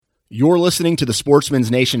You're listening to the Sportsman's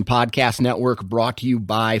Nation Podcast Network, brought to you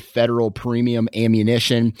by Federal Premium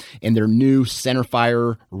Ammunition and their new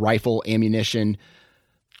centerfire rifle ammunition,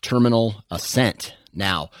 Terminal Ascent.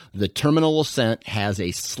 Now, the Terminal Ascent has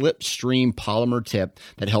a slipstream polymer tip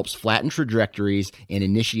that helps flatten trajectories and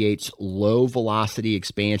initiates low-velocity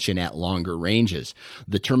expansion at longer ranges.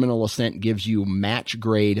 The Terminal Ascent gives you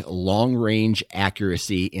match-grade long-range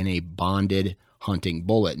accuracy in a bonded hunting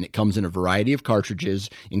bullet, and it comes in a variety of cartridges,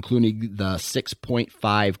 including the 6.5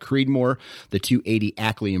 Creedmoor, the 280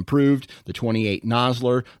 Ackley Improved, the 28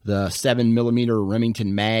 Nosler, the 7mm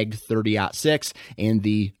Remington Mag 30-06, and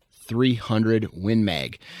the 300 Win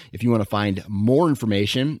Mag. If you want to find more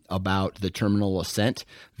information about the Terminal Ascent,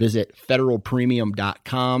 visit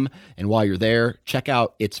federalpremium.com. And while you're there, check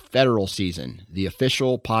out It's Federal Season, the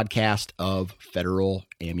official podcast of Federal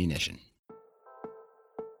Ammunition.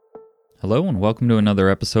 Hello and welcome to another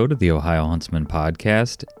episode of the Ohio Huntsman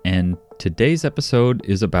Podcast. And today's episode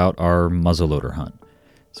is about our muzzleloader hunt.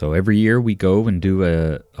 So every year we go and do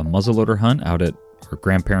a muzzleloader hunt out at our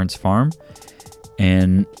grandparents' farm.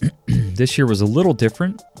 And this year was a little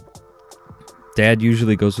different. Dad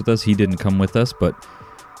usually goes with us. He didn't come with us, but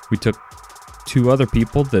we took two other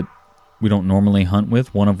people that we don't normally hunt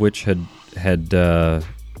with, one of which had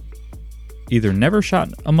either never shot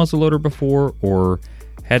a muzzleloader before or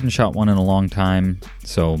hadn't shot one in a long time.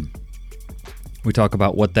 So we talk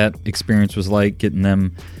about what that experience was like, getting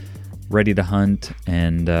them ready to hunt,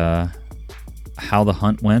 and how the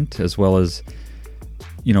hunt went, as well as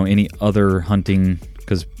any other hunting,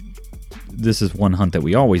 because this is one hunt that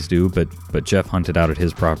we always do, but Jeff hunted out at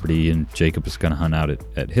his property and Jacob is going to hunt out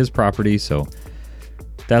at his property, so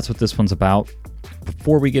that's what this one's about.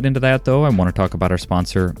 Before we get into that, though, I want to talk about our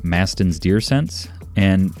sponsor, Mastin's Deer Sense,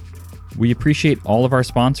 and we appreciate all of our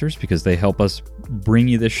sponsors because they help us bring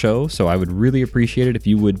you this show, so I would really appreciate it if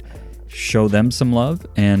you would show them some love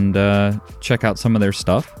and check out some of their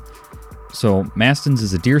stuff. So Mastin's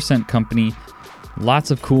is a deer scent company.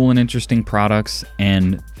 Lots of cool and interesting products,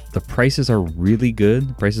 and the prices are really good.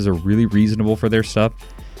 The prices are really reasonable for their stuff.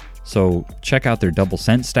 So check out their double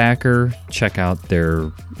scent stacker, check out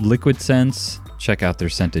their liquid scents, check out their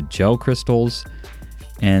scented gel crystals,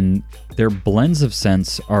 and their blends of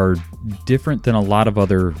scents are different than a lot of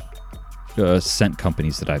other scent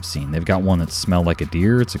companies that I've seen. They've got one that smells like a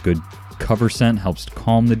deer. It's a good cover scent, helps to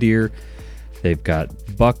calm the deer. They've got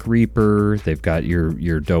buck reaper. They've got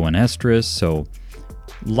your doe and estrus. So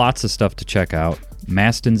lots of stuff to check out.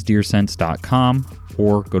 mastinsdeerscents.com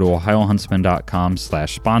or go to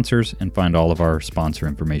ohiohuntsman.com/sponsors and find all of our sponsor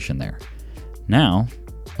information there. Now,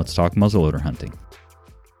 let's talk muzzleloader hunting.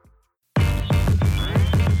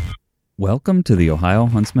 Welcome to the Ohio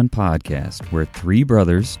Huntsman Podcast, where three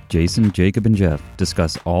brothers, Jason, Jacob, and Jeff,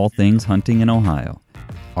 discuss all things hunting in Ohio.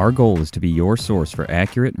 Our goal is to be your source for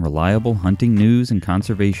accurate and reliable hunting news and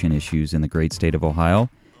conservation issues in the great state of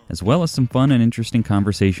Ohio, as well as some fun and interesting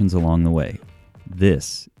conversations along the way.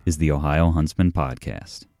 This is the Ohio Huntsman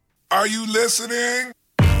Podcast. Are you listening?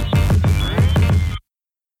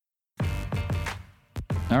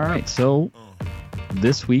 All right, so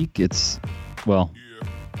this week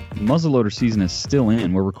muzzleloader season is still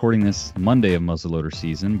in. We're recording this Monday of muzzleloader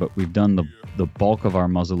season, but we've done the bulk of our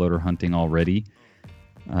muzzleloader hunting already.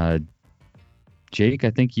 Jake,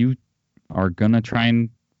 I think you are going to try and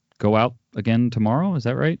go out again tomorrow. Is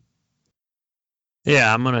that right?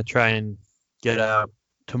 Yeah, I'm going to try and get out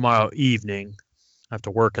tomorrow evening. I have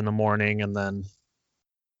to work in the morning, and then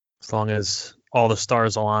as long as all the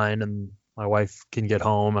stars align and my wife can get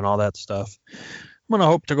home and all that stuff, I'm going to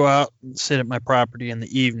hope to go out and sit at my property in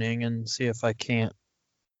the evening and see if I can't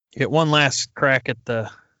get one last crack at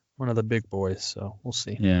one of the big boys. So we'll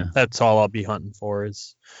see. Yeah. That's all I'll be hunting for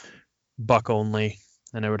is buck only,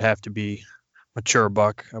 and it would have to be mature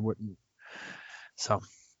buck. I wouldn't. So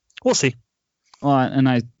we'll see. Well, and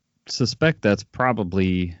I suspect that's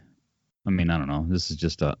probably, I don't know, this is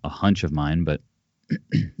just a hunch of mine, but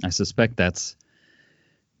I suspect that's,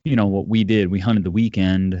 what we did. We hunted the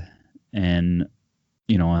weekend, and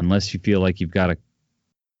unless you feel like you've got a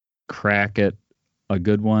crack at a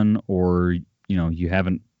good one, or, you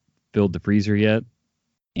haven't filled the freezer yet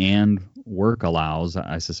and work allows,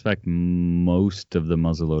 I suspect most of the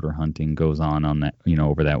muzzleloader hunting goes on that,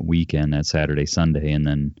 over that weekend, that Saturday, Sunday. And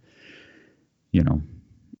then,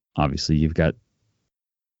 obviously you've got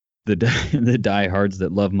the diehards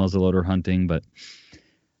that love muzzleloader hunting, but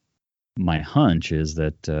my hunch is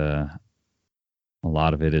that a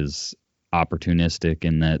lot of it is opportunistic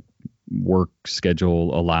in that work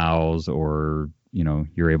schedule allows, or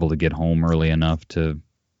you're able to get home early enough to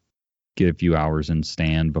get a few hours in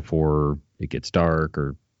stand before it gets dark,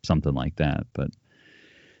 or something like that. But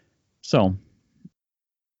so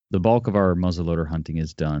the bulk of our muzzleloader hunting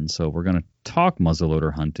is done. So we're going to talk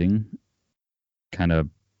muzzleloader hunting, kind of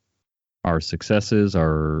our successes,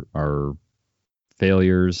 our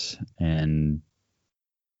failures, and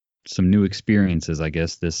some new experiences, I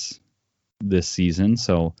guess, this season.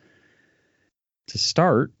 So to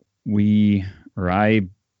start, I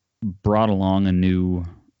brought along a new,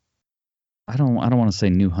 I don't want to say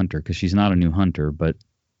new hunter, because she's not a new hunter, but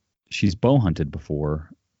she's bow hunted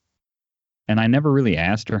before. And I never really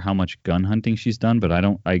asked her how much gun hunting she's done, but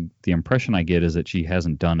the impression I get is that she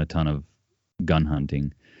hasn't done a ton of gun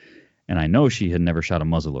hunting. And I know she had never shot a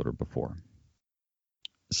muzzleloader before.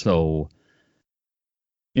 So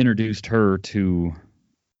introduced her to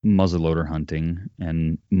muzzleloader hunting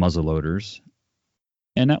and muzzleloaders.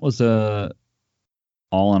 And that was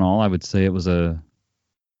all in all, I would say it was a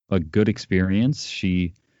good experience.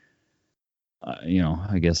 She,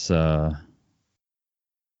 I guess, to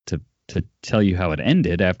tell you how it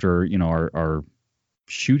ended after, our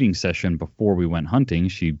shooting session before we went hunting,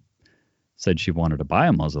 she said she wanted to buy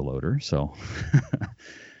a muzzleloader. So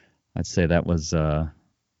I'd say that was a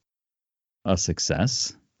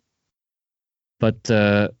success. But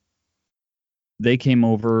they came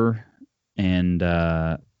over, and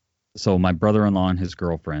so my brother-in-law and his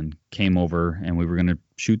girlfriend came over, and we were going to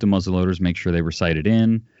shoot the muzzleloaders, make sure they were sighted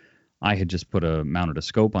in. I had just mounted a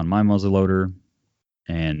scope on my muzzleloader,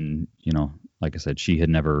 and like I said, she had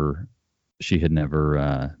never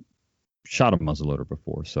shot a muzzleloader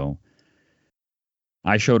before. So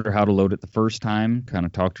I showed her how to load it the first time, kind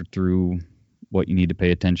of talked her through what you need to pay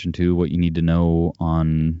attention to, what you need to know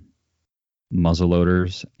on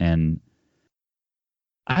muzzleloaders. And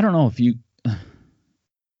I don't know if you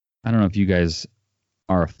guys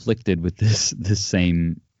are afflicted with this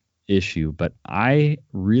same issue, but I've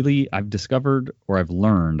discovered, or I've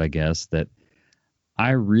learned, I guess, that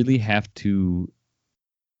I really have to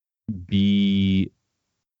pay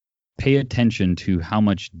attention to how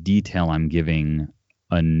much detail I'm giving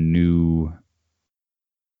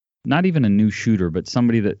not even a new shooter, but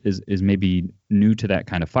somebody that is maybe new to that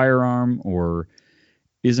kind of firearm, or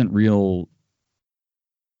isn't real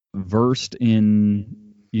versed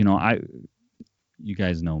in, you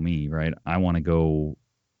guys know me, right? I want to go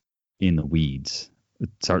in the weeds,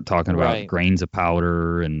 start talking about grains of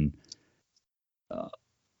powder and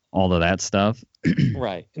all of that stuff.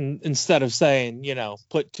 Right. And instead of saying,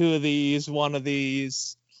 put 2 of these, 1 of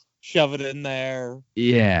these, shove it in there.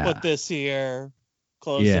 Yeah. Put this here,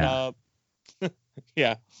 close it up.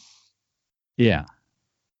 Yeah. Yeah.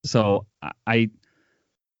 So I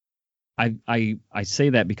say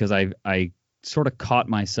that because I sort of caught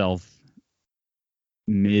myself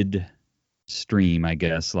mid-stream, I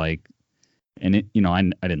guess, like, and it,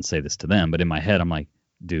 I didn't say this to them, but in my head I'm like,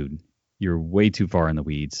 dude, you're way too far in the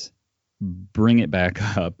weeds. Bring it back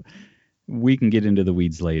up. We can get into the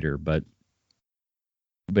weeds later, but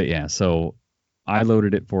yeah, so I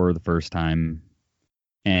loaded it for the first time,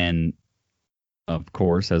 and of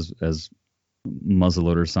course, as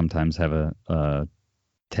muzzleloaders sometimes have a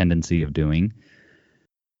tendency of doing,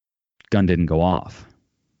 gun didn't go off.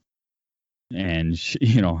 And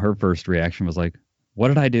she, her first reaction was like, "What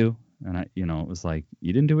did I do?" And I, it was like,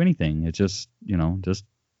 "You didn't do anything. It just, just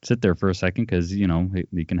sit there for a second, because you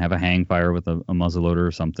can have a hang fire with a muzzleloader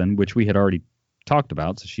or something," which we had already talked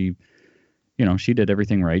about. So she, she did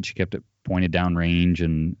everything right. She kept it pointed down range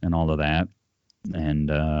and all of that, and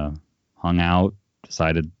hung out.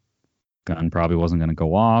 Decided gun probably wasn't going to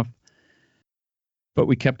go off, but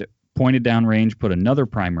we kept it pointed down range. Put another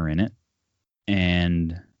primer in it,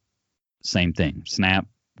 and same thing. Snap,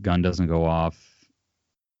 gun doesn't go off.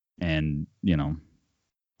 And,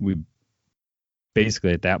 we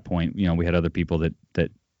basically at that point, we had other people that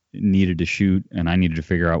needed to shoot, and I needed to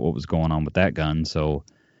figure out what was going on with that gun. So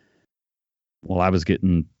while I was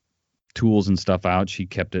getting tools and stuff out, she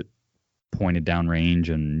kept it pointed down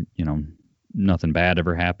range, and, nothing bad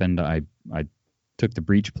ever happened. I took the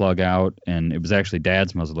breech plug out, and it was actually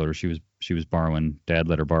Dad's muzzleloader. She was borrowing. Dad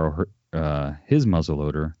let her borrow his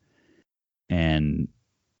muzzleloader, and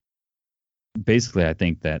basically, I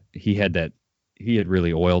think that he had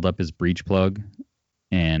really oiled up his breech plug,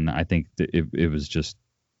 and I think that it was just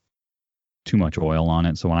too much oil on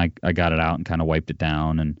it. So when I got it out and kind of wiped it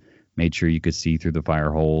down and made sure you could see through the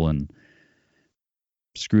fire hole, and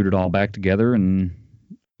screwed it all back together, and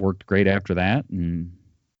worked great after that. And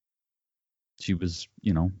she was,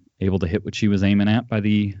 able to hit what she was aiming at by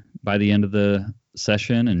the end of the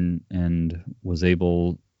session, and was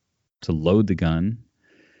able to load the gun.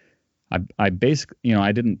 I basically,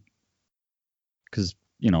 I didn't, because,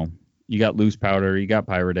 you got loose powder, you got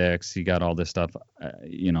Pyrodex, you got all this stuff.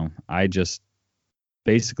 I just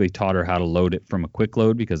basically taught her how to load it from a quick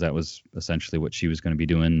load because that was essentially what she was going to be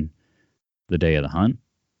doing the day of the hunt.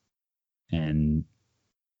 And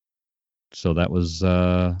so that was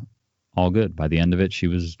all good. By the end of it, she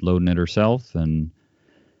was loading it herself and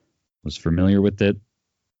was familiar with it,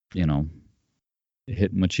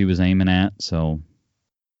 hitting what she was aiming at. So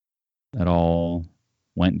that all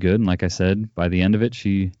went good. And like I said, by the end of it,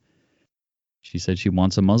 she said she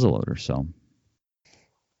wants a muzzleloader. So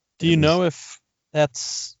do you know if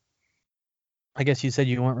that's, I guess you said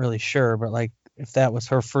you weren't really sure, but like if that was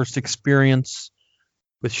her first experience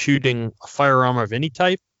with shooting a firearm of any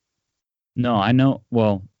type? No, I know.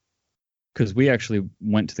 Well, because we actually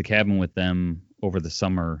went to the cabin with them over the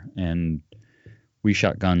summer and we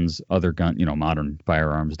shot modern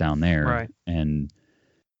firearms down there. Right. And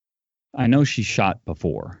I know she shot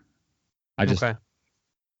before.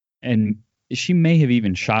 And she may have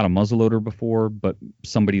even shot a muzzleloader before, but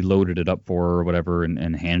somebody loaded it up for her or whatever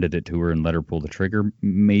and handed it to her and let her pull the trigger.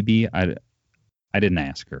 Maybe I didn't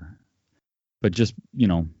ask her, but just,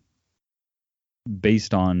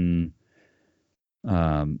 based on,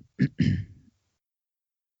 the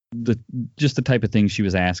type of things she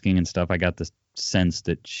was asking and stuff, I got the sense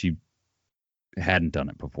that she hadn't done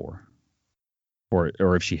it before,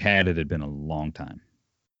 or if she had, it had been a long time.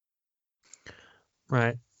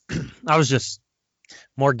 Right. I was just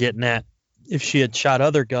more getting at if she had shot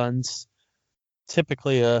other guns.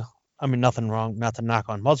 Typically, nothing wrong, not to knock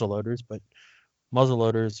on muzzleloaders, but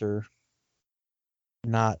muzzleloaders are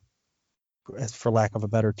not, as for lack of a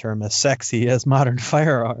better term, as sexy as modern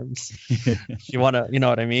firearms. You want to, you know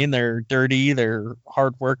what I mean? They're dirty. They're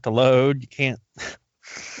hard work to load. You can't.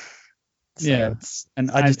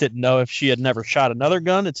 And I just didn't know if she had never shot another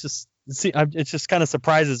gun. It just kind of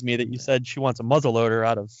surprises me that you said she wants a muzzleloader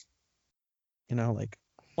out of,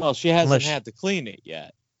 Well, she hasn't had to clean it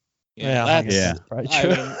yet. That's probably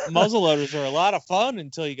true. Muzzleloaders are a lot of fun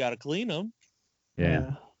until you got to clean them.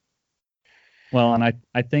 Yeah. Well, and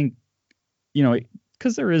I think,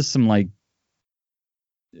 because there is some like,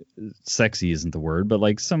 sexy isn't the word, but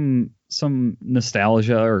like some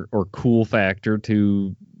nostalgia or cool factor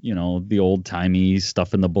to, the old timey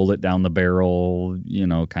stuffing the bullet down the barrel,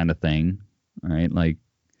 kind of thing, right? Like,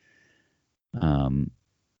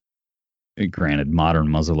 granted, modern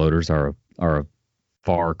muzzleloaders are a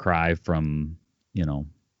far cry from,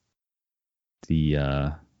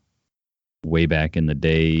 the way back in the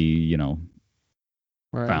day,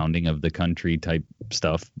 right. Founding of the country type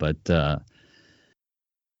stuff, but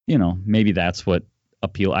maybe that's what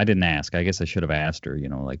appeal. I didn't ask. I guess I should have asked her,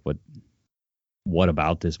 like what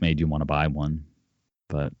about this made you want to buy one?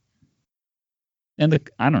 But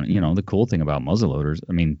the cool thing about muzzleloaders,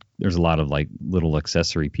 I mean, there's a lot of like little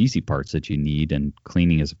accessory PC parts that you need, and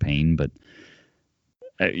cleaning is a pain, but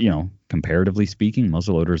comparatively speaking,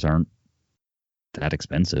 muzzleloaders aren't that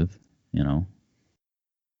expensive,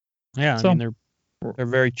 Yeah, so, I mean, they're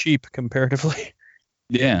very cheap comparatively.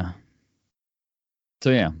 Yeah. So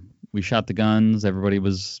yeah, we shot the guns. Everybody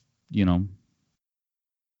was,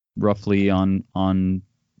 roughly on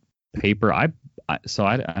paper. I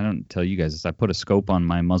don't tell you guys this. I put a scope on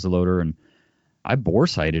my muzzleloader and I bore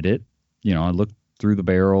sighted it. I looked through the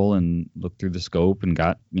barrel and looked through the scope and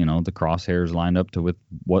got, the crosshairs lined up to with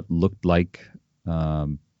what looked like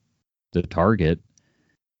the target.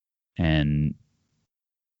 And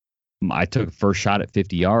I took a first shot at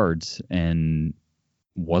 50 yards and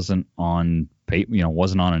wasn't on paper,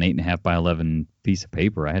 wasn't on an 8.5 by 11 piece of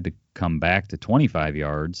paper. I had to come back to 25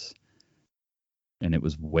 yards and it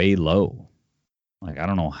was way low. Like, I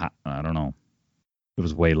don't know. It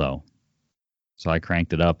was way low. So I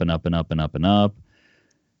cranked it up and up and up and up and up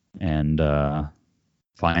and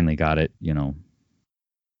finally got it,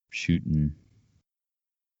 shooting.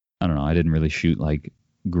 I don't know. I didn't really shoot like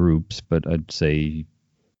groups, but I'd say,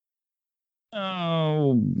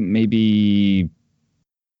 maybe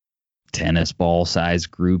tennis ball size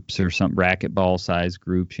groups or some racquetball size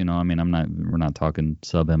groups, I mean, we're not talking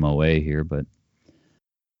sub MOA here, but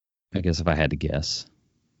I guess if I had to guess.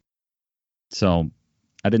 So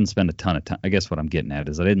I didn't spend a ton of time. I guess what I'm getting at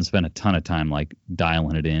is I didn't spend a ton of time like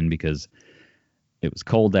dialing it in because it was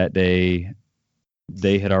cold that day.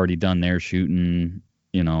 They had already done their shooting,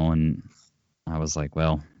 and I was like,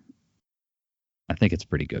 well, I think it's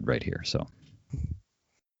pretty good right here. So,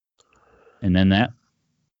 and then that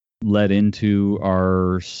led into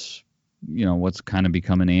our, what's kind of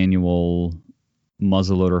become an annual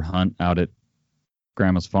muzzleloader hunt out at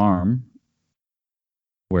Grandma's farm,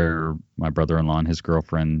 where my brother-in-law and his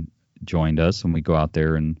girlfriend joined us, and we go out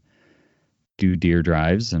there and do deer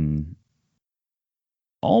drives. And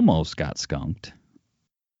almost got skunked,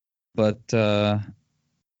 but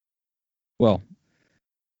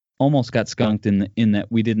almost got skunked in that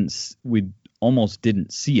we almost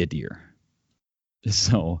didn't see a deer.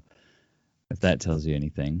 So if that tells you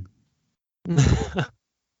anything,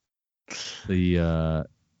 that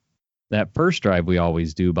first drive we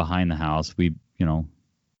always do behind the house, we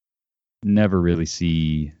never really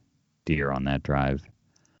see deer on that drive.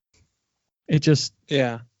 It just,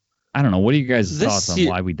 Yeah. I don't know. What are you guys' This thoughts on year-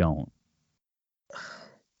 why we don't?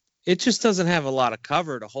 It just doesn't have a lot of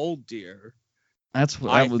cover to hold deer. That's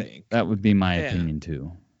what I think. that would be my Yeah. opinion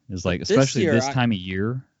too. Is like, This especially year, this time of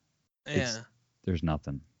year, Yeah. there's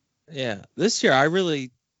nothing. Yeah. This year I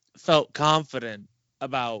really felt confident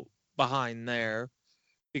about behind there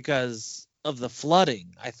because of the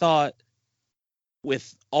flooding. I thought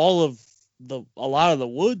with all of a lot of the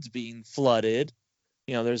woods being flooded,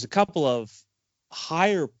 there's a couple of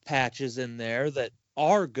higher patches in there that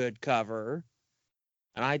are good cover.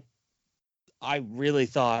 And I really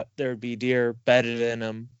thought there'd be deer bedded in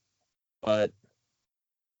them, but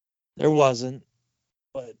there wasn't.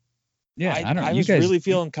 But Yeah, I don't know. I You was guys really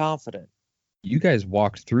feeling confident. You guys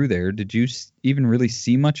walked through there. Did you even really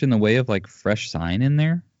see much in the way of like fresh sign in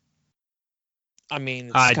there? I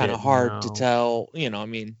mean, I it's kind of didn't hard to know. tell. I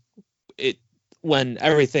mean, when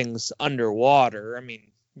everything's underwater. I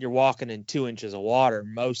mean, you're walking in 2 inches of water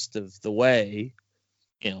most of the way.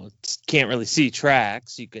 Can't really see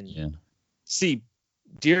tracks. You can Yeah. see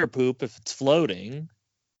deer poop if it's floating.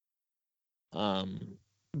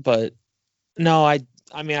 But no, I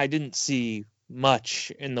mean, I didn't see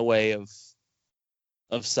much in the way of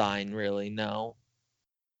sign, really. No.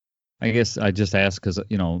 I guess I just asked because,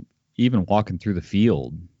 even walking through the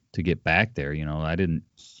field to get back there, I didn't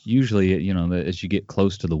usually, as you get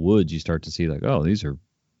close to the woods, you start to see like, oh, these are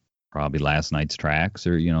probably last night's tracks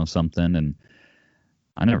or, something. And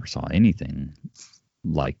I never saw anything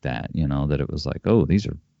like that, that it was like, oh, these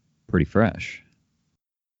are pretty fresh.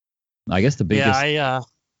 I guess the biggest. Yeah,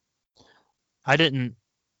 I didn't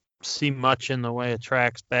see much in the way of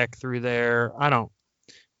tracks back through there. I don't,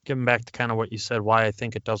 getting back to kind of what you said, why I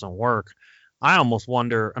think it doesn't work. I almost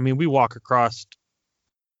wonder, I mean, we walk across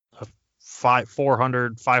a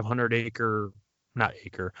 400, 500 acre, not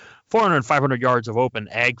acre, 400, 500 yards of open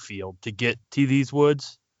ag field to get to these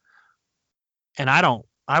woods. And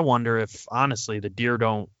I wonder if honestly the deer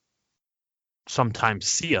don't sometimes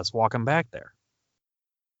see us walking back there.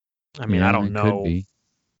 I mean, Yeah, I don't it know. could be.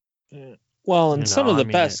 Well, and You some know, of the I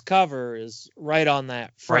mean, best cover is right on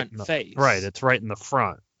that front in the- face. Right, it's right in the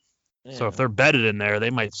front. So if Yeah. they're bedded in there, they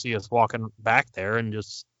might see us walking back there and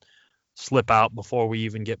just slip out before we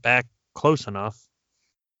even get back close enough.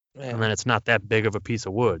 Yeah. And then it's not that big of a piece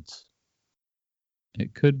of woods.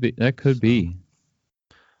 It could be. That could be.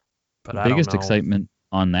 But The I biggest don't know. excitement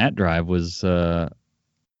on that drive was, I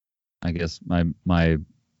guess my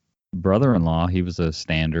brother-in-law. He was a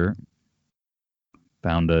stander.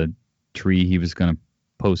 Found a tree he was going to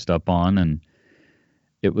post up on, and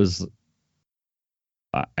it was.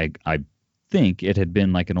 I think it had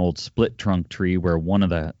been like an old split trunk tree where one of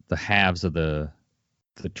the halves of the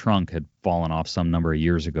trunk had fallen off some number of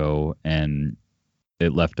years ago, and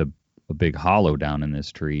it left a big hollow down in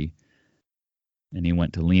this tree. And he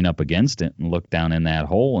went to lean up against it and look down in that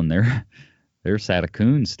hole, and there sat a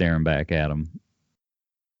coon staring back at him.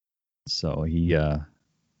 So he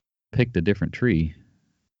picked a different tree.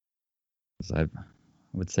 'Cause I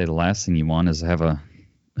would say the last thing you want is to have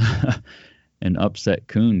an upset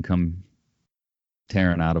coon come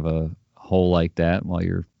tearing out of a hole like that while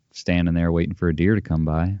you're standing there waiting for a deer to come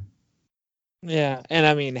by. Yeah, and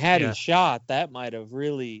I mean, had Yeah. he shot, that might have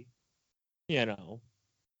really,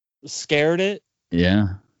 scared it.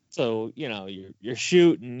 Yeah. So you're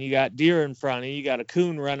shooting, you got deer in front of you, you got a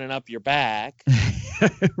coon running up your back.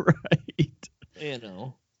 Right.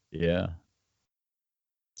 Yeah.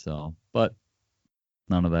 So, but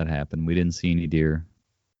none of that happened. We didn't see any deer.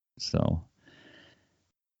 So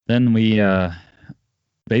then we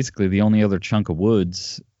basically the only other chunk of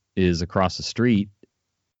woods is across the street,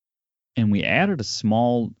 and we added a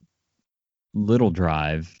small little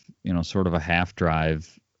drive, sort of a half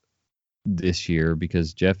drive this year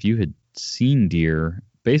because Jeff, you had seen deer.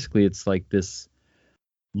 Basically, it's like this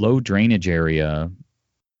low drainage area,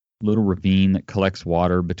 little ravine that collects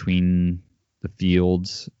water between the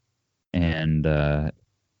fields, and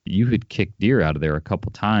you had kicked deer out of there a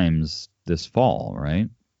couple times this fall, right?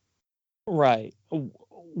 Right.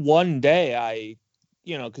 One day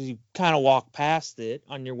because you kind of walk past it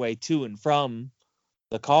on your way to and from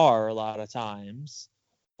the car a lot of times.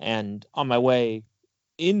 And on my way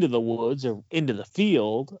into the woods or into the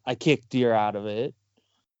field, I kicked deer out of it.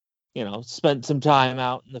 spent some time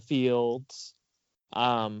out in the fields.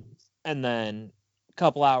 And then a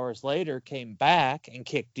couple hours later came back and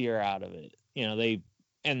kicked deer out of it.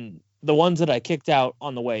 And the ones that I kicked out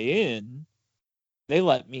on the way in, they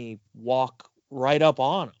let me walk right up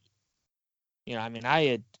on them. I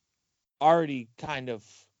had already kind of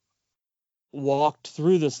walked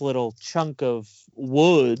through this little chunk of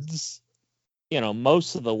woods,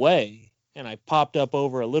 most of the way, and I popped up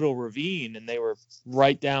over a little ravine and they were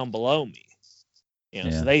right down below me.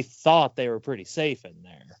 So they thought they were pretty safe in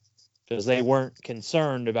there because they weren't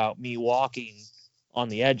concerned about me walking on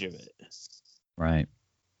the edge of it. Right.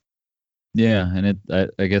 Yeah, and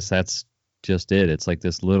I guess that's just it. It's like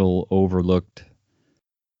this little overlooked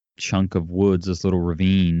chunk of woods, this little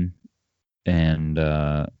ravine, and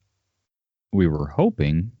we were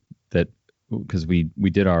hoping that because we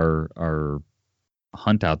did our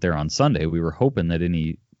hunt out there on Sunday, we were hoping that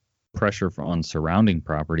any pressure on surrounding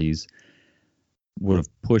properties would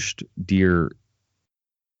have pushed deer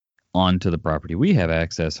onto the property we have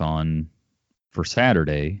access on for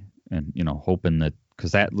Saturday, and hoping that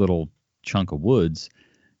because that little chunk of woods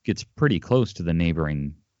gets pretty close to the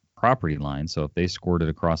neighboring property line, so if they squirted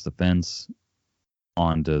across the fence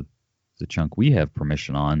onto the chunk we have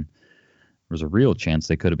permission on, there's a real chance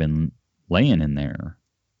they could have been laying in there.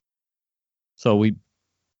 So we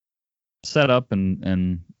set up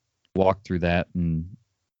and walked through that, and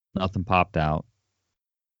nothing popped out.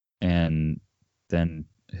 And then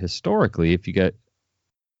historically,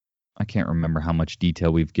 I can't remember how much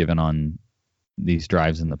detail we've given on these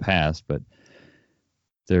drives in the past, but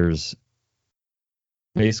there's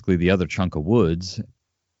basically the other chunk of woods,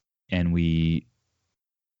 and we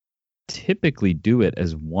typically do it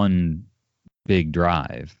as one big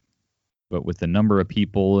drive, but with the number of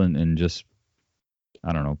people and just,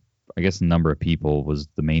 I don't know, I guess the number of people was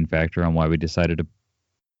the main factor on why we decided to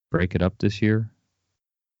break it up this year.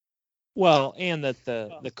 Well, and that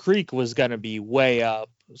the creek was going to be way up,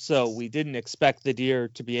 so we didn't expect the deer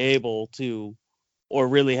to be able to, or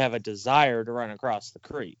really have a desire to run across the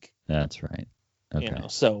creek. That's right. Okay.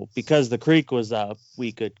 So because the creek was up,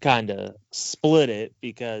 we could kind of split it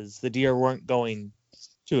because the deer weren't going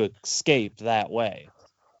to escape that way.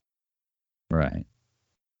 Right.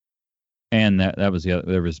 And that was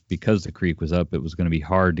there was, because the creek was up, it was going to be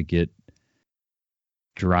hard to get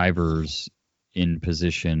drivers in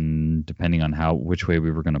position depending on which way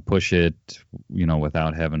we were going to push it,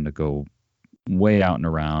 without having to go way out and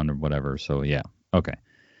around or whatever. So yeah. Okay.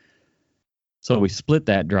 So we split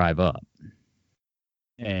that drive up,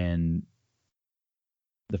 and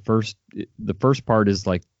the first part is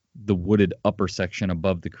like the wooded upper section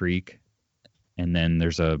above the creek, and then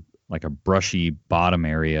there's a brushy bottom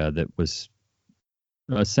area that was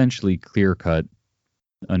essentially clear cut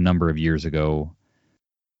a number of years ago.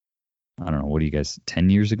 I don't know, what do you guys, 10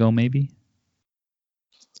 years ago maybe?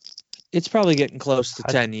 It's probably getting close to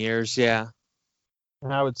 10 years, yeah.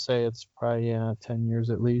 I would say it's probably 10 years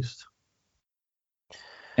at least.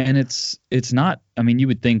 And it's not, I mean, you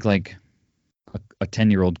would think like a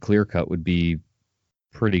 10-year-old clear cut would be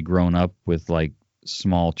pretty grown up with like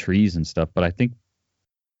small trees and stuff, but I think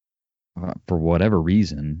for whatever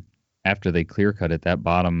reason, after they clear cut it, that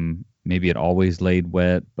bottom, maybe it always laid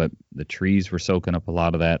wet, but the trees were soaking up a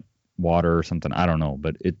lot of that water or something. I don't know,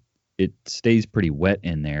 but it stays pretty wet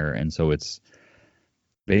in there, and so it's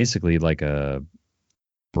basically like a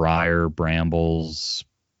briar, brambles,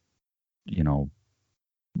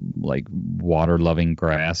 like water loving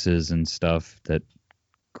grasses and stuff that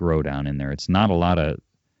grow down in there. There's not a lot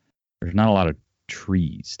of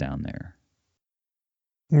trees down there.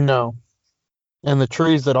 No. And the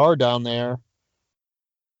trees that are down there,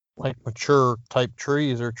 like mature type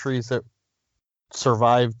trees, are trees that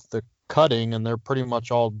survived the cutting, and they're pretty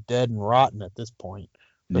much all dead and rotten at this point.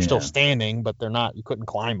 They're still standing, but they're not, you couldn't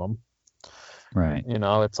climb them. Right.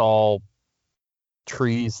 It's all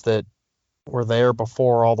trees that were there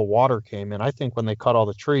before all the water came in. I think when they cut all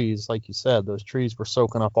the trees, like you said, those trees were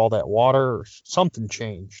soaking up all that water, or something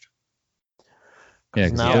changed. Yeah,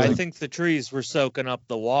 I think the trees were soaking up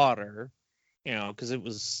the water, because it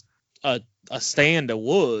was a stand of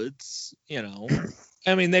woods,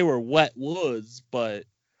 I mean, they were wet woods, but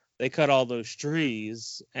they cut all those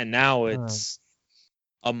trees, and now it's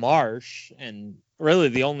a marsh, and really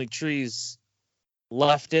the only trees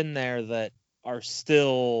left in there that are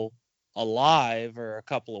still alive are a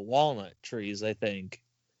couple of walnut trees, I think.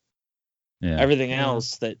 Yeah. Everything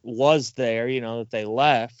else that was there, that they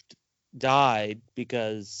left, died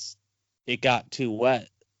because it got too wet.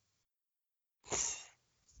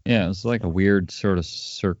 Yeah, it was like a weird sort of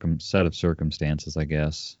set of circumstances, I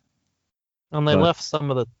guess. And they left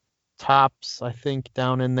some of tops, I think,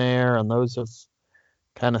 down in there, and those have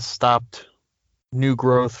kind of stopped new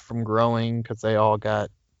growth from growing because they all got.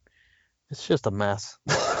 It's just a mess.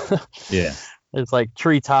 Yeah. There's like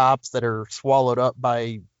tree tops that are swallowed up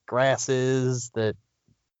by grasses that.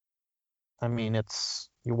 I mean,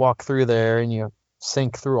 you walk through there and you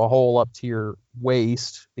sink through a hole up to your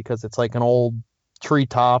waist because it's like an old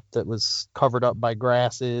treetop that was covered up by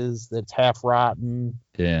grasses that's half rotten.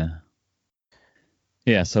 Yeah.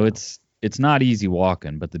 Yeah, so it's not easy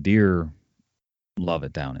walking, but the deer love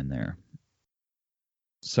it down in there.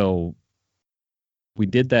 So we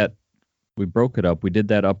did that. We broke it up. We did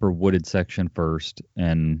that upper wooded section first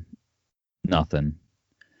and nothing.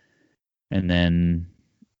 And then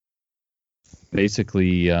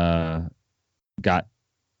basically got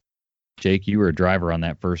Jake, you were a driver on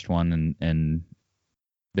that first one and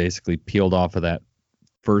basically peeled off of that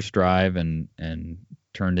first drive and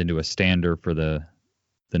turned into a stander for the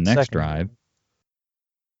next Second. drive.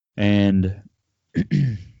 And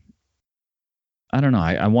I don't know.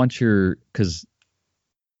 I want because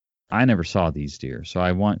I never saw these deer, so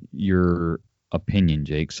I want your opinion,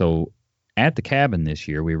 Jake. So at the cabin this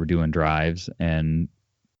year, we were doing drives and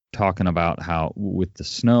talking about how with the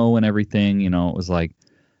snow and everything, it was like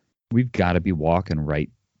we've got to be walking right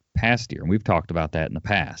past deer. And we've talked about that in the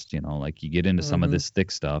past, like you get into some of this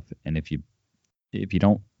thick stuff, and if you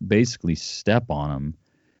don't basically step on them,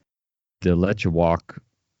 they'll let you walk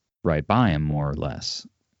right by them more or less.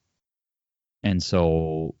 And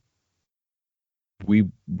so we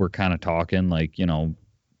were kind of talking like,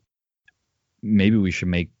 maybe we should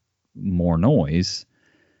make more noise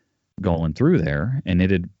going through there. And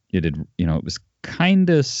it was kind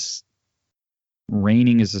of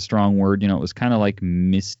raining is a strong word. It was kind of like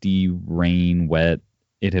misty rain, wet.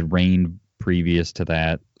 It had rained previous to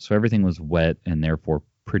that. So everything was wet and therefore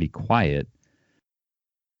pretty quiet.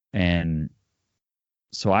 And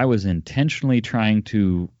so I was intentionally trying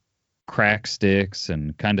to crack sticks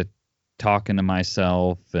and kind of talking to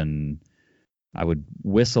myself, and I would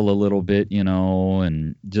whistle a little bit,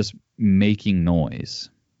 and just making noise.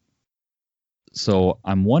 So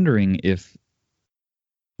I'm wondering if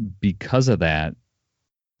because of that,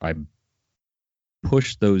 I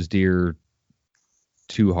pushed those deer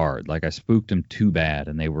too hard. Like I spooked them too bad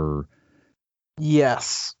and they were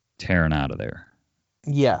Yes. tearing out of there.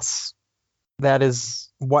 Yes. That is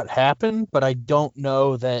what happened, but I don't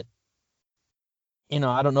know that, I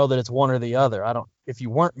don't know that it's one or the other. If you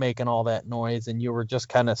weren't making all that noise and you were just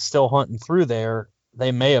kind of still hunting through there,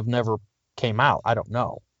 they may have never came out. I don't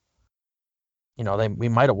know. You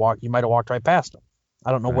might have walked right past them.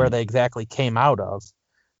 I don't know where Right. they exactly came out of.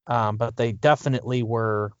 But they definitely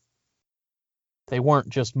were. They weren't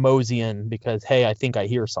just moseying because, hey, I think I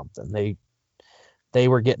hear something. They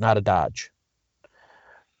were getting out of Dodge.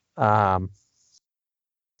 And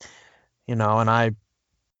I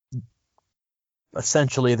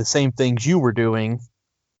essentially the same things you were doing,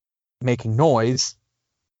 making noise,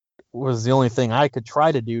 was the only thing I could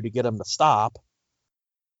try to do to get them to stop.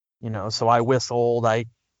 So I whistled,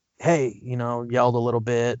 yelled a little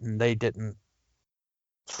bit, and they didn't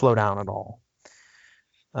slow down at all.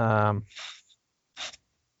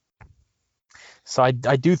 So I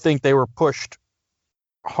do think they were pushed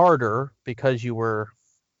harder because you were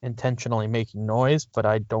intentionally making noise, but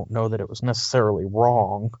I don't know that it was necessarily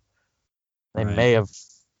wrong. They Right. may have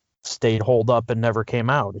stayed holed up and never came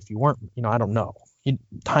out if you weren't, I don't know.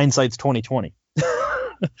 Hindsight's 2020.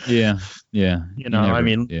 Yeah. Yeah.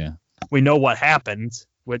 Yeah. We know what happened,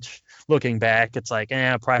 which looking back, it's like,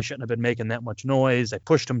 I probably shouldn't have been making that much noise. I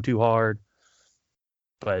pushed them too hard.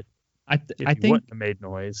 But I if you think wouldn't have made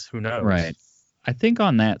noise, who knows? right. I think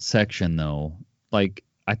on that section though, like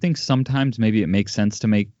I think sometimes maybe it makes sense to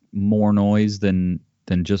make more noise than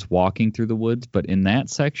just walking through the woods, but in that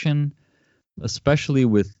section, especially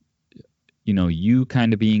with you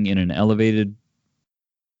kind of being in an elevated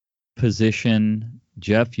position,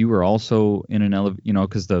 Jeff, you were also in an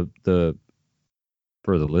because the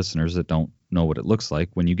for the listeners that don't know what it looks like,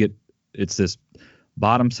 when you get, it's this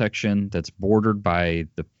bottom section that's bordered by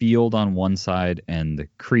the field on one side and the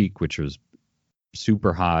creek, which was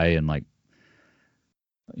super high and like,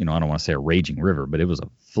 I don't want to say a raging river, but it was a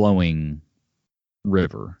flowing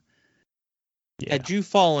river. Yeah. Had you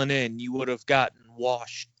fallen in, you would have gotten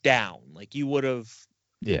washed down. Like you would have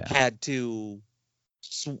Yeah. had to,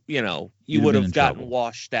 You'd you have would been have in gotten trouble.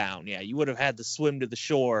 washed down. Yeah, you would have had to swim to the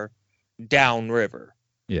shore downriver.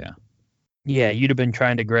 Yeah. Yeah, you'd have been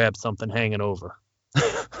trying to grab something hanging over.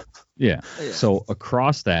 Yeah. Yeah. So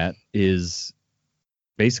across that is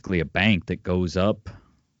basically a bank that goes up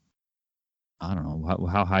I don't know,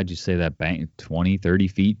 how high did you say that bank? 20, 30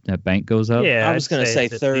 feet that bank goes up? Yeah, I was going to say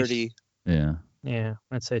it's at 30. least- Yeah. yeah,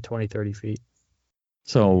 I'd say 20, 30 feet.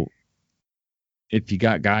 So if you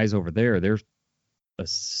got guys over there, they're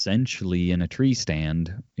essentially in a tree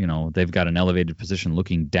stand. You know, they've got an elevated position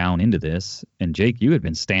looking down into this. And Jake, you had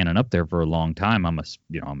been standing up there for a long time. I'm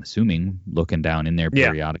assuming looking down in there Yeah.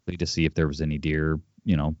 periodically to see if there was any deer,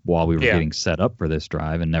 you know, while we were Yeah. getting set up for this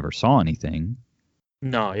drive, and never saw anything.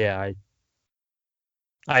 No, yeah,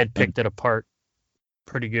 I had picked it apart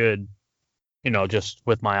pretty good, you know, just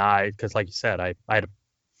with my eye, because like you said, I had a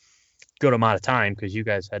good amount of time because you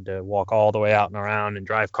guys had to walk all the way out and around and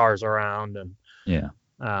drive cars around, and Yeah.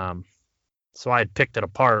 so I had picked it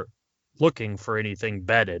apart looking for anything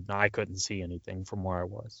bedded, and I couldn't see anything from where I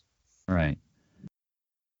was. Right.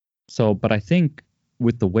 So, but I think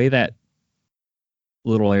with the way that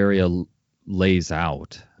little area lays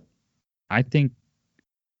out, I think,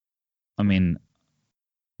 I mean,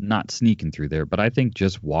 not sneaking through there, but I think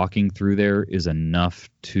just walking through there is enough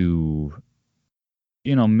to,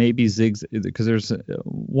 you know, maybe zigzag, because there's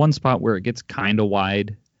one spot where it gets kind of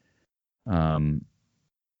wide.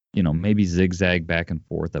 You know, maybe zigzag back and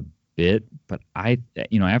forth a bit, but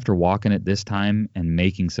after walking it this time and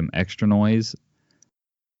making some extra noise,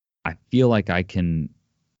 I feel like I could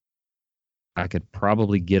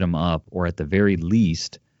probably get them up, or at the very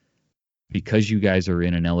least, because you guys are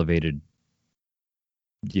in an elevated,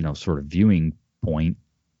 you know, sort of viewing point,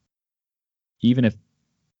 even if,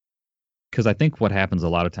 because I think what happens a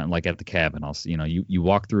lot of time, like at the cabin, you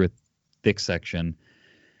walk through a thick section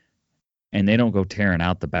and they don't go tearing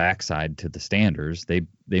out the backside to the standers. They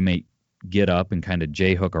may get up and kind of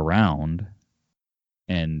J-hook around,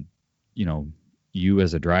 and, you know, you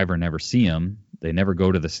as a driver never see them. They never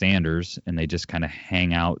go to the standers, and they just kind of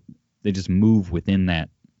hang out. They just move within that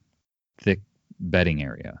thick bedding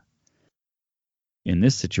area. In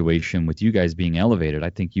this situation, with you guys being elevated, I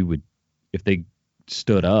think you would, if they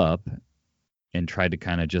stood up and tried to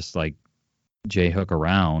kind of just like J-hook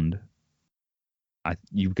around,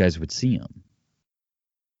 you guys would see them.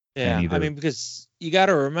 Yeah, I mean, because you got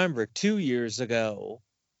to remember, 2 years ago,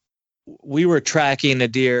 we were tracking a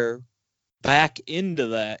deer back into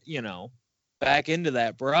that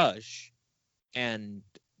brush, and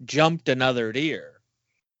jumped another deer.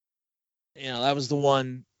 You know, that was the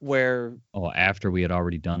one where... Oh, after we had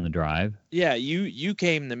already done the drive? Yeah, you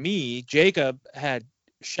came to me. Jacob had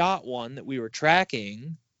shot one that we were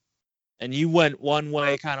tracking, and you went one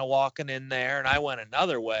way kind of walking in there, and I went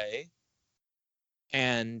another way.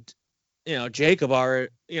 And, you know, Jacob all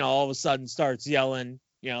of a sudden starts yelling,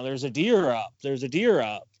 you know, there's a deer up.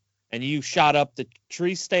 And you shot up the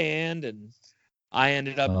tree stand, and I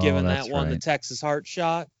ended up giving that one the Texas Heart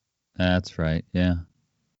Shot. That's right, yeah.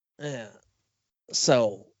 Yeah.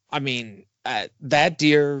 So, I mean, that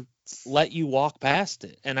deer let you walk past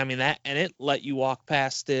it. And I mean, it let you walk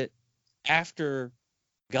past it after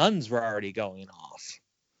guns were already going off.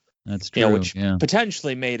 That's true. You know, which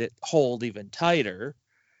potentially made it hold even tighter,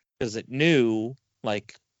 because it knew,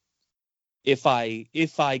 like, if I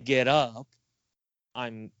get up,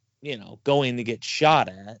 I'm, you know, going to get shot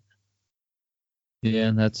at.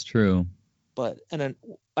 Yeah, that's true. But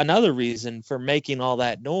another reason for making all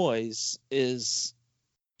that noise is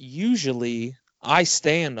usually I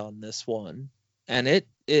stand on this one, and it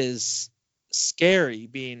is scary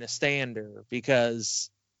being a stander,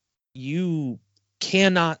 because you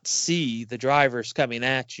cannot see the drivers coming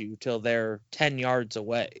at you till they're 10 yards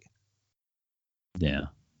away. Yeah.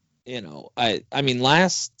 You know, I mean,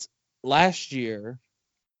 last year,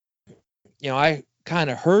 you know, I kind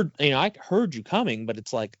of heard you coming, but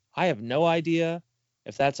it's like, I have no idea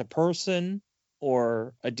if that's a person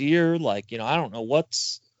or a deer. Like, you know, I don't know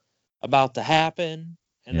what's about to happen.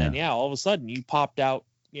 And then, all of a sudden you popped out,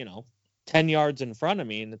 you know, 10 yards in front of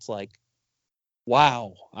me, and it's like,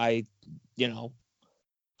 wow, I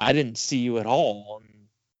didn't see you at all. And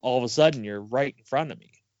all of a sudden you're right in front of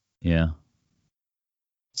me. Yeah.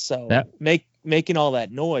 So making all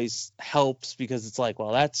that noise helps, because it's like,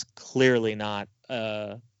 well, that's clearly not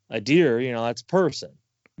a deer, you know, that's a person.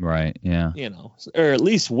 Right, yeah. You know, or at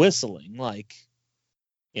least whistling, like,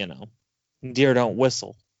 you know, deer don't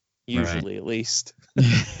whistle, usually, at least.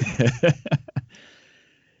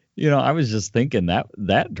 You know, I was just thinking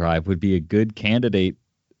that drive would be a good candidate.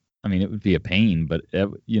 I mean, it would be a pain, but,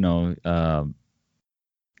 you know,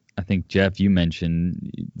 I think, Jeff, you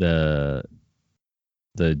mentioned the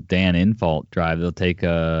Dan Infault drive. They'll take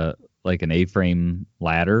like an A-frame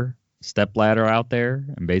ladder, step ladder out there,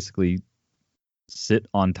 and basically sit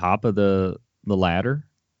on top of the ladder.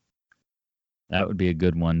 That would be a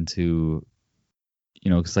good one to,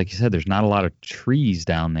 because like you said, there's not a lot of trees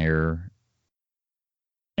down there.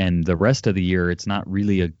 And the rest of the year, it's not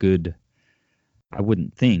really a good, I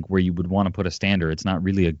wouldn't think, where you would want to put a stander. It's not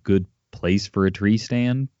really a good place for a tree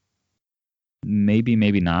stand. Maybe,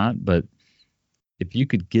 maybe not. But if you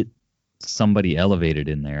could get somebody elevated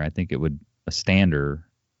in there, I think a stander,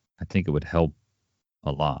 I think it would help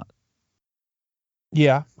a lot.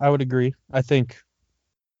 Yeah, I would agree. I think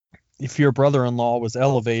if your brother-in-law was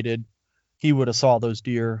elevated, he would have saw those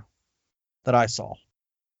deer that I saw.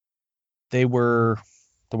 They were,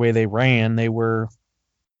 the way they ran, they were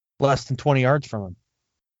less than 20 yards from him.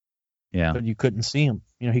 Yeah. But you couldn't see him.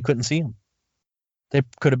 He couldn't see him. They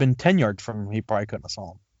could have been 10 yards from him. He probably couldn't have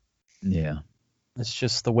saw him. Yeah. It's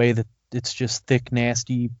just the way that it's just thick,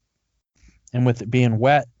 nasty. And with it being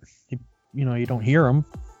wet, you don't hear them.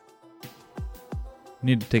 We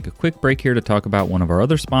need to take a quick break here to talk about one of our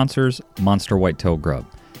other sponsors, Monster Whitetail Grub.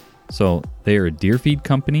 So they are a deer feed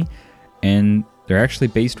company, and they're actually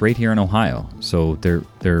based right here in Ohio. So their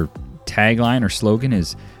tagline or slogan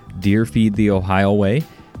is "Deer Feed the Ohio Way,"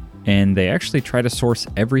 and they actually try to source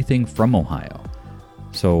everything from Ohio.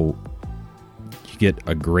 So you get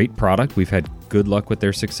a great product. We've had good luck with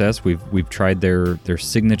their success. We've tried their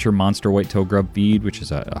signature Monster Whitetail Grub feed, which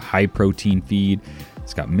is a high protein feed.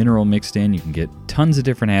 It's got mineral mixed in. You can get tons of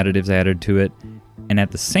different additives added to it, and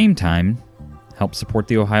at the same time help support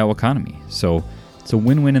the Ohio economy. So it's a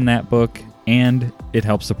win-win in that book, and it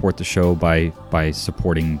helps support the show by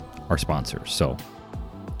supporting our sponsors. So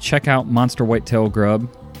check out Monster Whitetail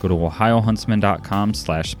Grub. Go to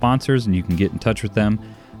ohiohuntsman.com/sponsors, and you can get in touch with them,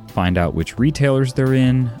 find out which retailers they're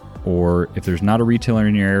in, or if there's not a retailer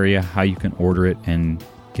in your area, how you can order it and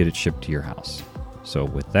get it shipped to your house. So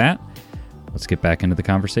with that, let's get back into the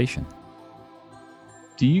conversation.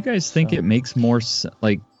 Do you guys think it makes more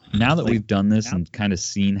now that we've done this and kind of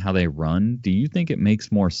seen how they run, do you think it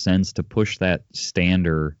makes more sense to push that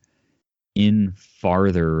stander in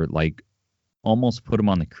farther, like almost put them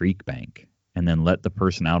on the creek bank and then let the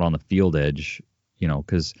person out on the field edge?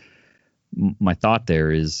 Because my thought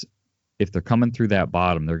there is, if they're coming through that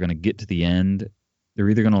bottom, they're going to get to the end. They're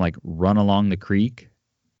either going to run along the creek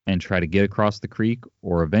and try to get across the creek,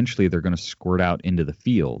 or eventually they're going to squirt out into the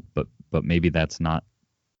field. But maybe that's not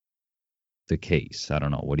the case. I don't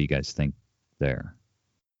know. What do you guys think there?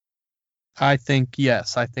 I think,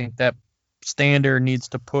 yes. I think that stander needs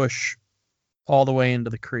to push all the way into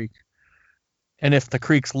the creek. And if the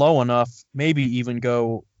creek's low enough, maybe even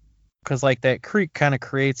go, because that creek kind of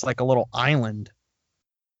creates a little island.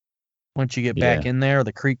 Once you get back in there,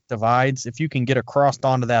 the creek divides. If you can get across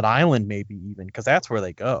onto that island, maybe even, because that's where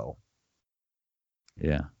they go.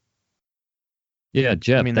 Yeah. Yeah,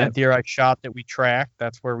 Jeff. That deer I shot that we tracked,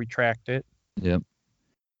 that's where we tracked it. Yep.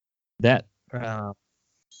 That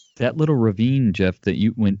little ravine, Jeff, that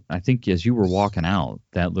you went, I think as you were walking out,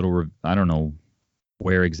 that little, I don't know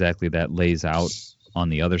where exactly that lays out on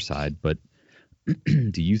the other side, but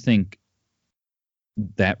do you think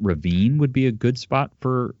that ravine would be a good spot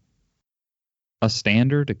for a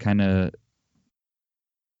stander to kind of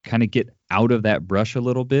get out of that brush a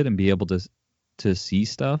little bit and be able to see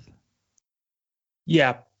stuff?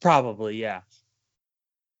 Yeah, probably. Yeah.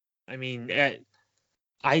 I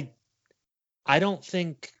don't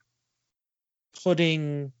think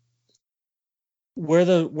putting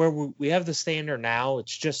where we have the stander now,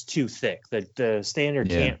 it's just too thick. The stander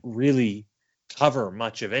can't really cover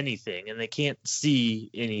much of anything, and they can't see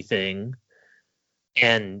anything,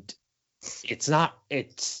 and it's not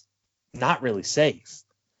really safe.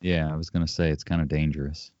 Yeah, I was going to say it's kind of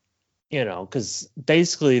dangerous. Because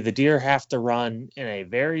basically the deer have to run in a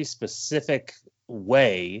very specific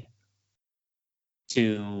way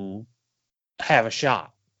to have a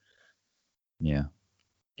shot. Yeah.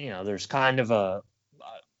 There's kind of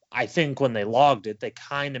I think when they logged it, they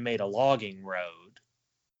kind of made a logging road,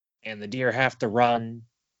 and the deer have to run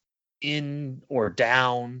in or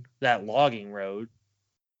down that logging road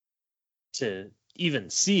to even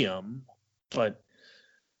see them,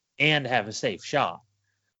 and have a safe shot.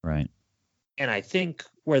 Right. And I think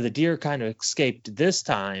where the deer kind of escaped this